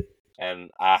class.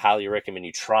 And I highly recommend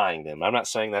you trying them. I'm not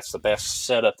saying that's the best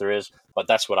setup there is, but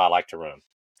that's what I like to run.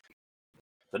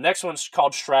 The next one's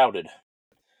called Shrouded.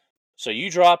 So you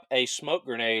drop a smoke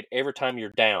grenade every time you're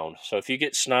down. So if you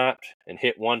get sniped and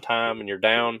hit one time and you're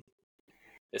down,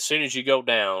 as soon as you go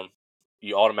down,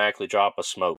 you automatically drop a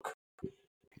smoke.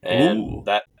 And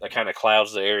that kind of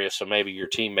clouds the area, so maybe your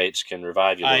teammates can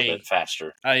revive you a little bit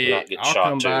faster. I'll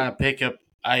come by and pick up.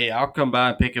 I'll come by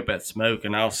and pick up that smoke,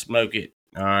 and I'll smoke it.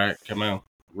 All right, come on,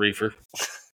 reefer.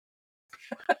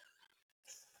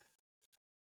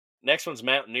 Next one's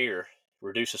Mountaineer.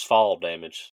 Reduces fall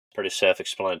damage. Pretty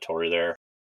self-explanatory there.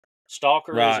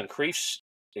 Stalker is increased.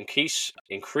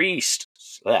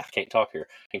 I can't talk here.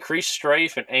 Increased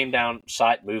strafe and aim down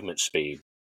sight movement speed.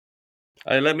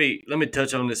 Hey, let me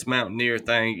touch on this Mountaineer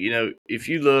thing. If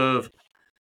you love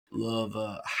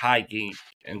hiking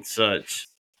and such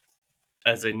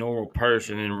as a normal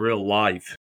person in real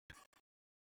life,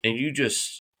 and you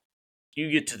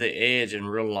get to the edge in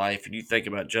real life and you think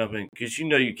about jumping because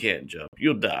you can't jump,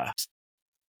 you'll die.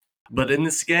 But in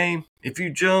this game, if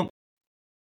you jump,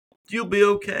 you'll be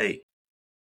okay.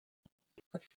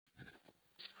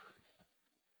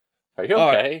 Are you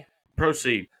okay? Right,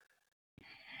 proceed.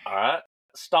 All right.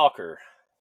 Stalker.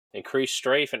 Increased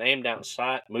strafe and aim down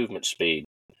sight movement speed.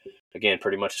 Again,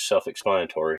 pretty much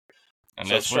self-explanatory. And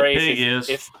so that's strafe, what pig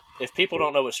is. If people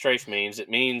don't know what strafe means, it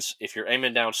means if you're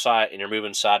aiming down sight and you're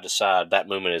moving side to side, that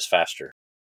movement is faster.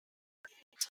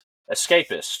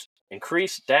 Escapist.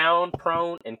 Increased down,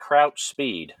 prone, and crouch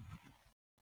speed.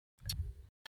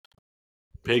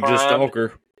 Pig's a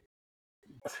stalker.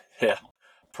 Yeah.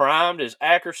 Primed is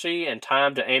accuracy, and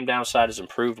time to aim down sight is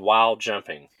improved while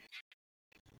jumping.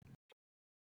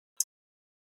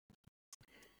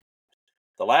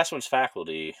 The last one's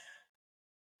Faculty.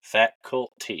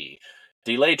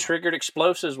 Delay triggered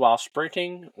explosives while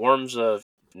sprinting, warms of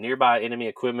nearby enemy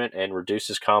equipment, and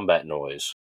reduces combat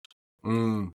noise.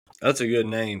 That's a good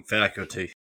name,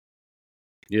 Faculty.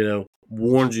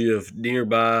 Warns you of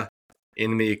nearby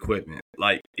enemy equipment.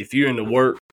 Like if you're in the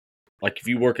work, like if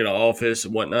you work in an office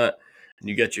and whatnot, and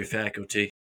you got your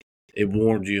Faculty, it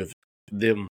warns you of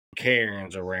them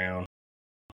Karens around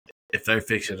if they're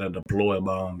fixing to deploy a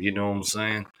bomb. You know what I'm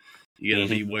saying? You gotta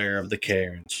beware of the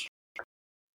Karens.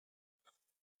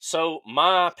 So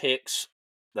my picks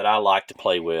that I like to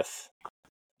play with,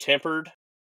 Tempered,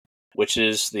 which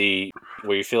is where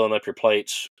you're filling up your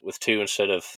plates with 2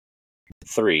 instead of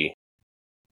 3.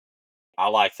 I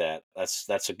like that.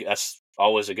 That's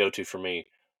always a go-to for me.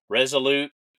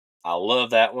 Resolute, I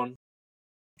love that one.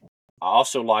 I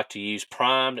also like to use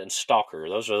Primed and Stalker.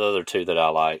 Those are the other 2 that I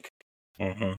like.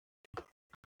 Mm-hmm.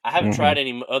 I haven't tried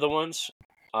any other ones.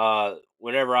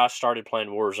 Whenever I started playing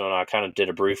Warzone, I kind of did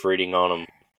a brief reading on them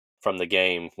from the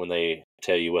game when they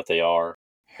tell you what they are.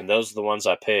 And those are the ones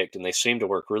I picked, and they seem to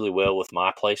work really well with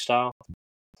my playstyle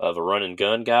of a run and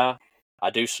gun guy. I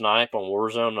do snipe on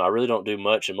Warzone. I really don't do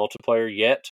much in multiplayer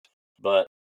yet, but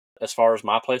as far as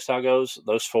my playstyle goes,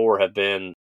 those 4 have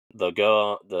been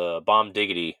the bomb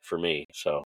diggity for me.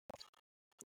 So,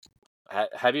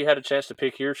 have you had a chance to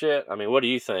pick yours yet? I mean, what do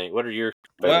you think? What are your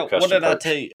favorite custom what did perks? I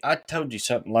tell you? I told you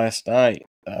something last night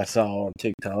I saw on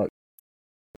TikTok.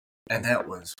 And that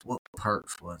was, what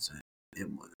perks was it? It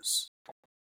was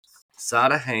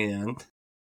sleight of hand.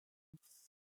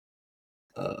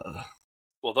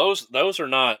 Well, those are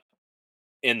not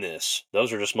in this.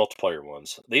 Those are just multiplayer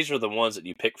ones. These are the ones that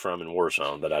you pick from in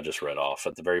Warzone that I just read off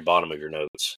at the very bottom of your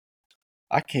notes.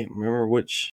 I can't remember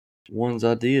which ones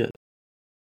I did.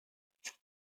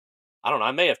 I don't know.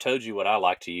 I may have told you what I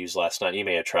like to use last night. You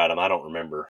may have tried them. I don't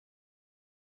remember.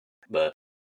 But,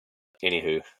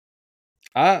 anywho.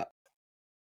 I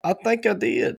think I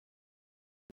did.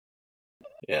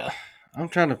 Yeah. I'm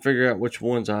trying to figure out which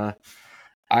ones I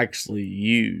actually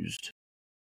used.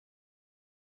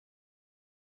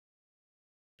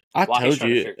 I While he's told trying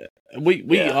to you, figure.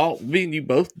 Yeah, me and you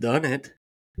both done it.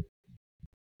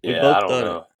 We yeah. I both don't done it.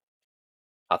 know.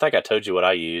 I think I told you what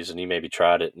I use, and you maybe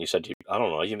tried it, and you said I don't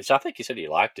know. I think you said you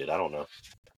liked it. I don't know.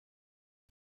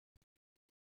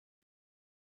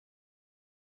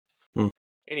 Hmm.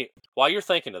 While you're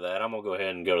thinking of that, I'm gonna go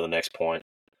ahead and go to the next point.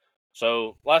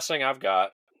 So, last thing I've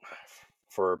got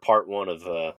for part one of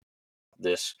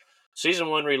this season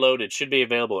one Reloaded should be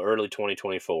available early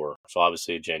 2024. So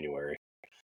obviously January.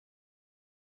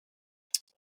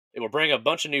 It will bring a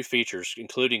bunch of new features,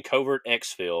 including covert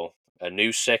exfil, a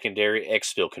new secondary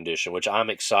exfil condition, which I'm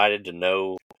excited to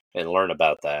know and learn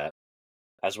about that,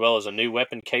 as well as a new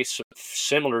weapon case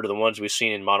similar to the ones we've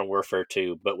seen in Modern Warfare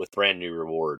 2, but with brand new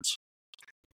rewards.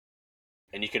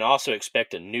 And you can also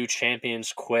expect a new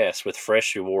Champions Quest with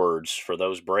fresh rewards for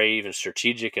those brave and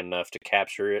strategic enough to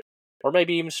capture it, or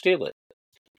maybe even steal it.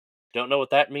 Don't know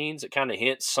what that means. It kind of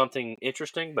hints something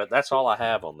interesting, but that's all I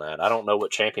have on that. I don't know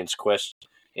what Champions Quest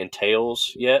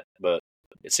entails yet, but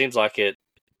it seems like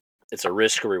it's a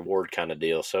risk or reward kind of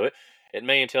deal. So it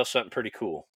may entail something pretty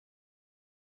cool.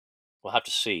 We'll have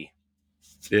to see.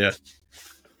 Yeah.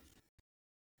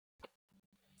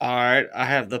 All right, I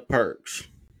have the perks.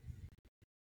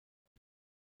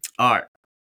 All right,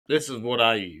 this is what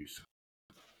I use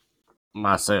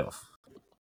myself.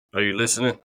 Are you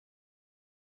listening?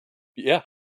 Yeah.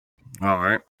 All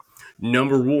right.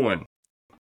 Number one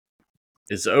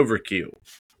is overkill,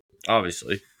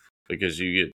 obviously, because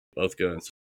you get both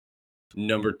guns.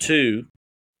 Number two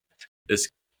is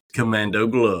commando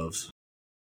gloves.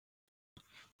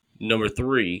 Number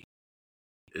three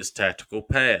is tactical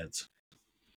pads.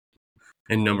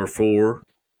 And number four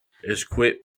is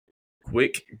quick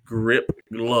grip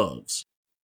gloves.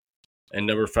 And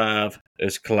number five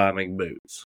is climbing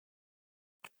boots.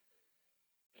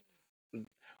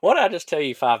 What did I just tell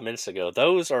you 5 minutes ago?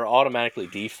 Those are automatically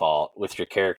default with your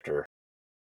character.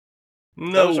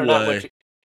 No Those are not what way.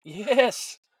 you.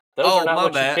 Yes. Those are Oh, not my what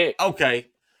you bad. pick. Okay.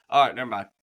 All right, never mind.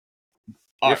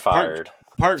 All You're right, perk, fired.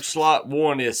 perk slot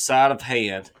one is side of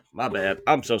hand. My bad.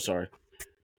 I'm so sorry.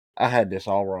 I had this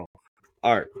all wrong.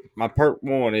 All right, my perk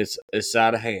one is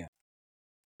side of hand.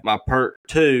 My perk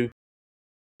two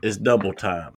is double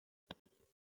time.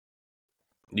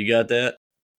 You got that?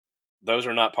 Those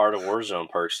are not part of Warzone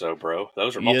perks, though, bro.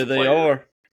 Those are Yeah, they multiplayer. are.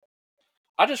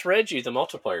 I just read you the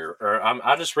multiplayer, or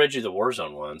I just read you the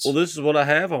Warzone ones. Well, this is what I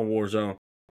have on Warzone.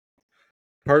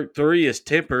 Perk three is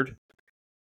tempered.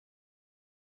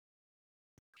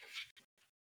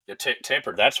 Yeah,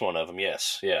 tempered, that's one of them.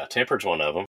 Yes, yeah, tempered's one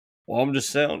of them. Well, I'm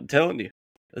just telling you.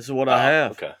 This is what I Oh,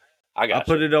 have. okay, I I got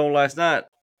put you. it on last night.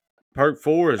 Perk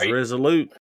four is Are you?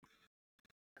 resolute.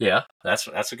 Yeah, that's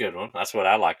a good one. That's what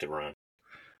I like to run.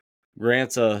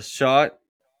 Grants a shot,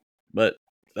 but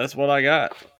that's what I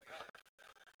got.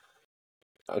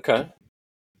 Okay,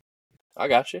 I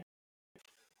got you.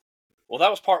 Well, that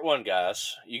was part one,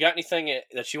 guys. You got anything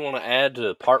that you want to add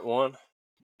to part one?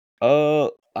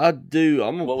 I do.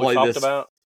 I'm gonna What we play talked this. about?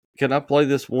 Can I play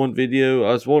this one video?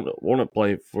 I was want to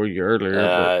play it for you earlier,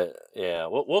 but Yeah,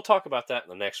 we'll talk about that in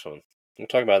the next one. We'll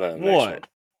talk about that in the next one. what?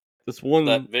 This one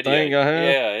That video, thing I have.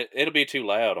 yeah, it'll be too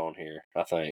loud on here, I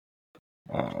think.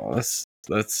 Oh, that's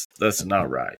not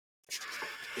right.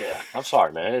 Yeah, I'm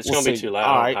sorry, man. It's We'll gonna be see. too loud. I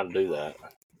All don't know right. how to do that.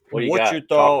 What do you What's got? your Talk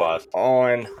thought wise.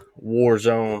 on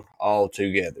Warzone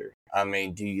altogether? I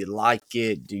mean, do you like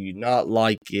it? Do you not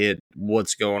like it?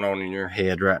 What's going on in your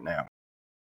head right now?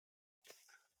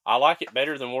 I like it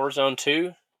better than Warzone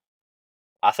 2.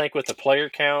 I think with the player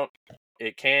count,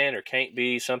 it can or can't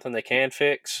be something they can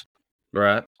fix.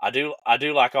 Right. I do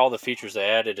like all the features they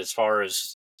added as far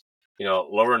as,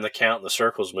 lowering the count and the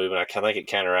circles moving. I think it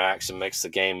counteracts and makes the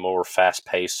game more fast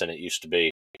paced than it used to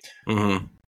be. Mm-hmm.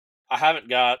 I haven't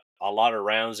got a lot of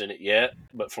rounds in it yet,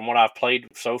 but from what I've played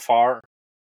so far,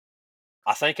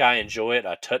 I think I enjoy it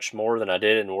a touch more than I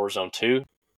did in Warzone 2.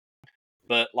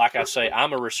 But like I say,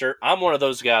 I'm one of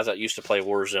those guys that used to play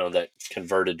Warzone that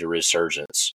converted to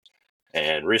Resurgence,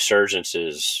 and Resurgence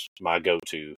is my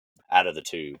go-to out of the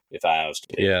two if I was to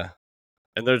pick. Yeah.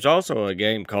 And there's also a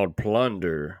game called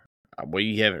Plunder.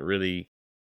 We haven't really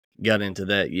got into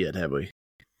that yet, have we?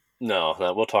 No,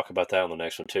 we'll talk about that on the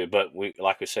next one too. But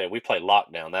like we said, we play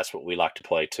Lockdown. That's what we like to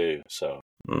play too. So,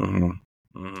 Mm-hmm.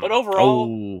 Mm-hmm. but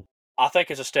overall, Oh, I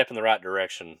think it's a step in the right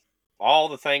direction. All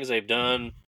the things they've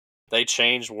done, they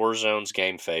changed Warzone's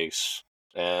game face,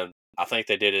 and I think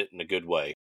they did it in a good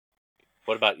way.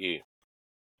 What about you?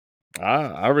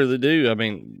 I really do. I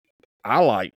mean,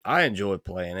 I enjoy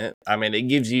playing it. I mean, it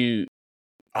gives you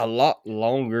a lot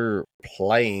longer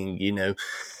playing.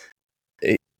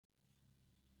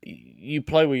 You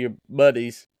play with your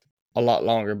buddies, a lot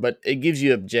longer, but it gives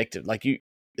you objective. Like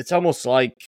it's almost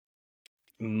like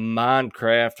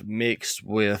Minecraft mixed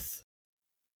with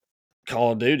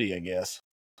Call of Duty, I guess.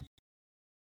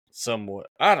 Somewhat.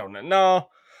 I don't know. No.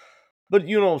 But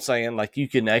you know what I'm saying? Like you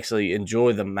can actually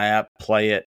enjoy the map, play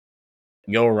it,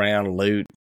 go around, loot,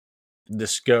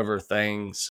 discover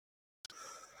things.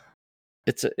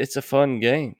 It's a fun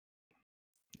game.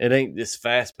 It ain't this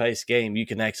fast paced game. You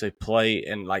can actually play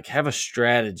and like have a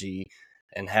strategy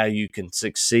and how you can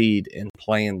succeed in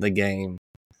playing the game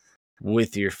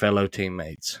with your fellow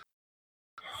teammates.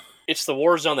 It's the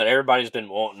Warzone that everybody's been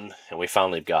wanting, and we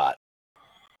finally got.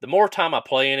 The more time I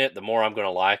play in it, the more I'm going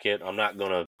to like it. I'm not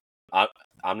going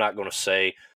to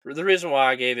say the reason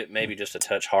why I gave it maybe just a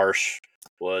touch harsh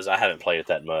was I haven't played it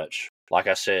that much. Like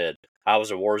I said, I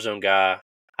was a Warzone guy.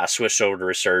 I switched over to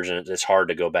Resurgent. It's hard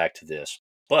to go back to this,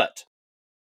 but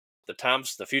the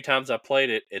few times I played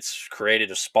it, it's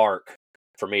created a spark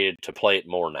for me to play it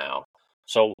more now.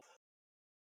 So,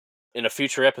 in a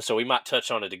future episode, we might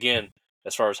touch on it again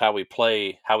as far as how we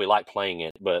like playing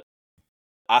it. But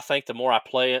I think the more I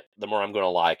play it, the more I'm going to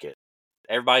like it.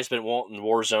 Everybody's been wanting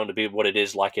Warzone to be what it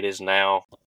is like it is now,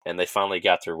 and they finally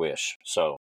got their wish.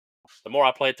 So, the more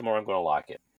I play it, the more I'm going to like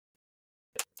it.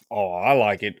 Oh, I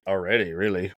like it already,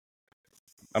 really.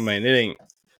 I mean, it ain't,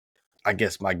 I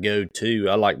guess, my go-to.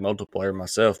 I like multiplayer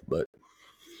myself, but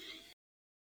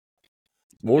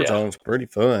Warzone's pretty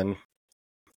fun.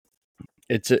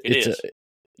 It's one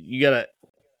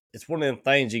of them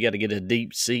things you gotta get a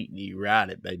deep seat and you ride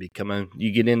it, baby. Come on.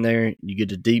 You get in there, you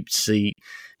get a deep seat,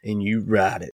 and you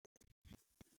ride it.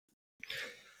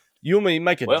 You want me to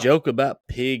make a joke about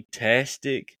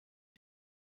Pig-tastic?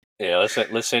 Yeah, let's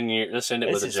end it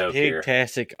with a joke here.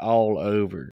 Pig-tastic all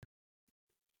over.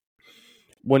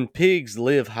 When pigs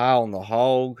live high on the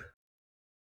hog,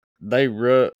 they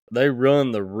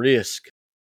run the risk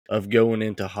of going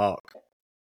into hock.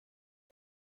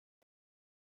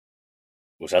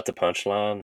 Was that the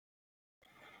punchline?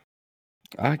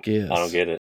 I guess. I don't get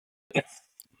it.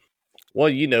 Well,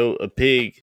 you know, a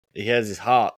pig, he has his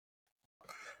hock.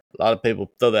 A lot of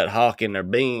people throw that hock in their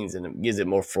beans and it gives it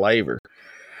more flavor.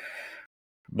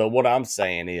 But what I'm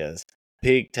saying is,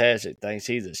 Pig-tastic thinks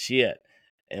he's a shit.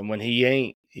 And when he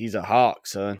ain't, he's a hawk,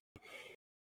 son.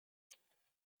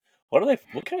 What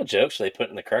kind of jokes are they put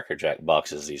in the Cracker Jack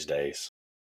boxes these days?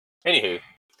 Anywho.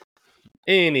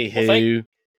 Well,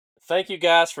 thank you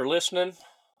guys for listening.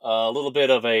 A little bit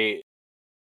of a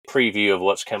preview of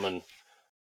what's coming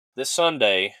this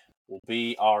Sunday will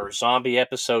be our zombie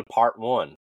episode part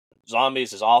 1.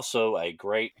 Zombies is also a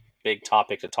great big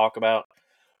topic to talk about.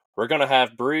 We're going to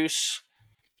have Bruce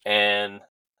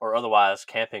or otherwise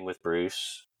Camping with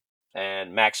Bruce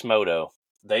and Max Moto.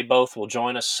 They both will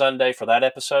join us Sunday for that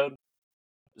episode.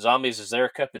 Zombies is their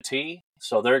cup of tea,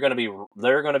 so they're going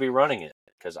to be running it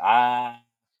because I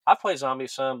play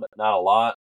zombies some, but not a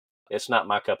lot. It's not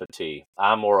my cup of tea.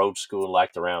 I'm more old school and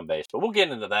like the round base, but we'll get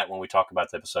into that when we talk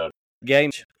about the episode.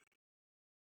 Game.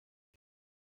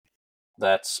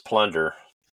 That's Plunder.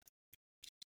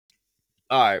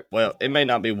 All right, well, it may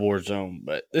not be Warzone,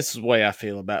 but this is the way I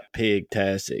feel about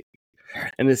Pig-tastic.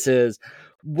 And it says,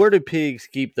 where do pigs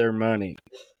keep their money?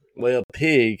 Well,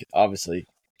 Pig, obviously,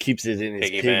 keeps it in his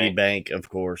piggy bank, of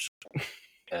course.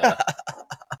 Yeah.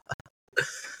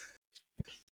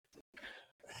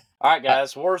 All right,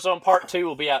 guys. Warzone Part 2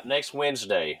 will be out next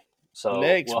Wednesday. So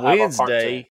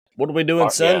Wednesday? What are we doing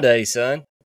Sunday, son?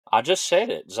 I just said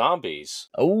it. Zombies.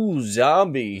 Oh,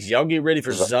 zombies. Y'all get ready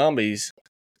for zombies.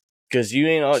 Because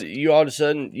you all of a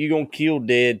sudden, you're going to kill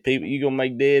dead people. You're going to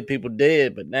make dead people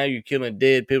dead, but now you're killing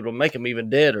dead people to make them even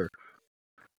deader.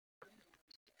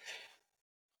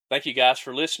 Thank you guys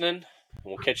for listening.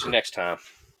 We'll catch you next time.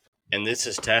 And this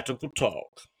is Tactical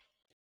Talk.